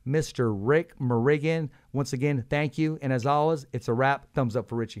guest, Mr. Rick Mirigian. Once again, thank you. And as always, it's a wrap. Thumbs up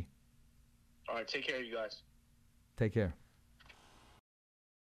for Richie. All right, take care, you guys. Take care.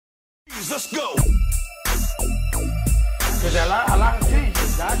 Let's go. There's a lot of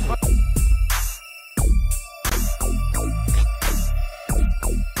changes.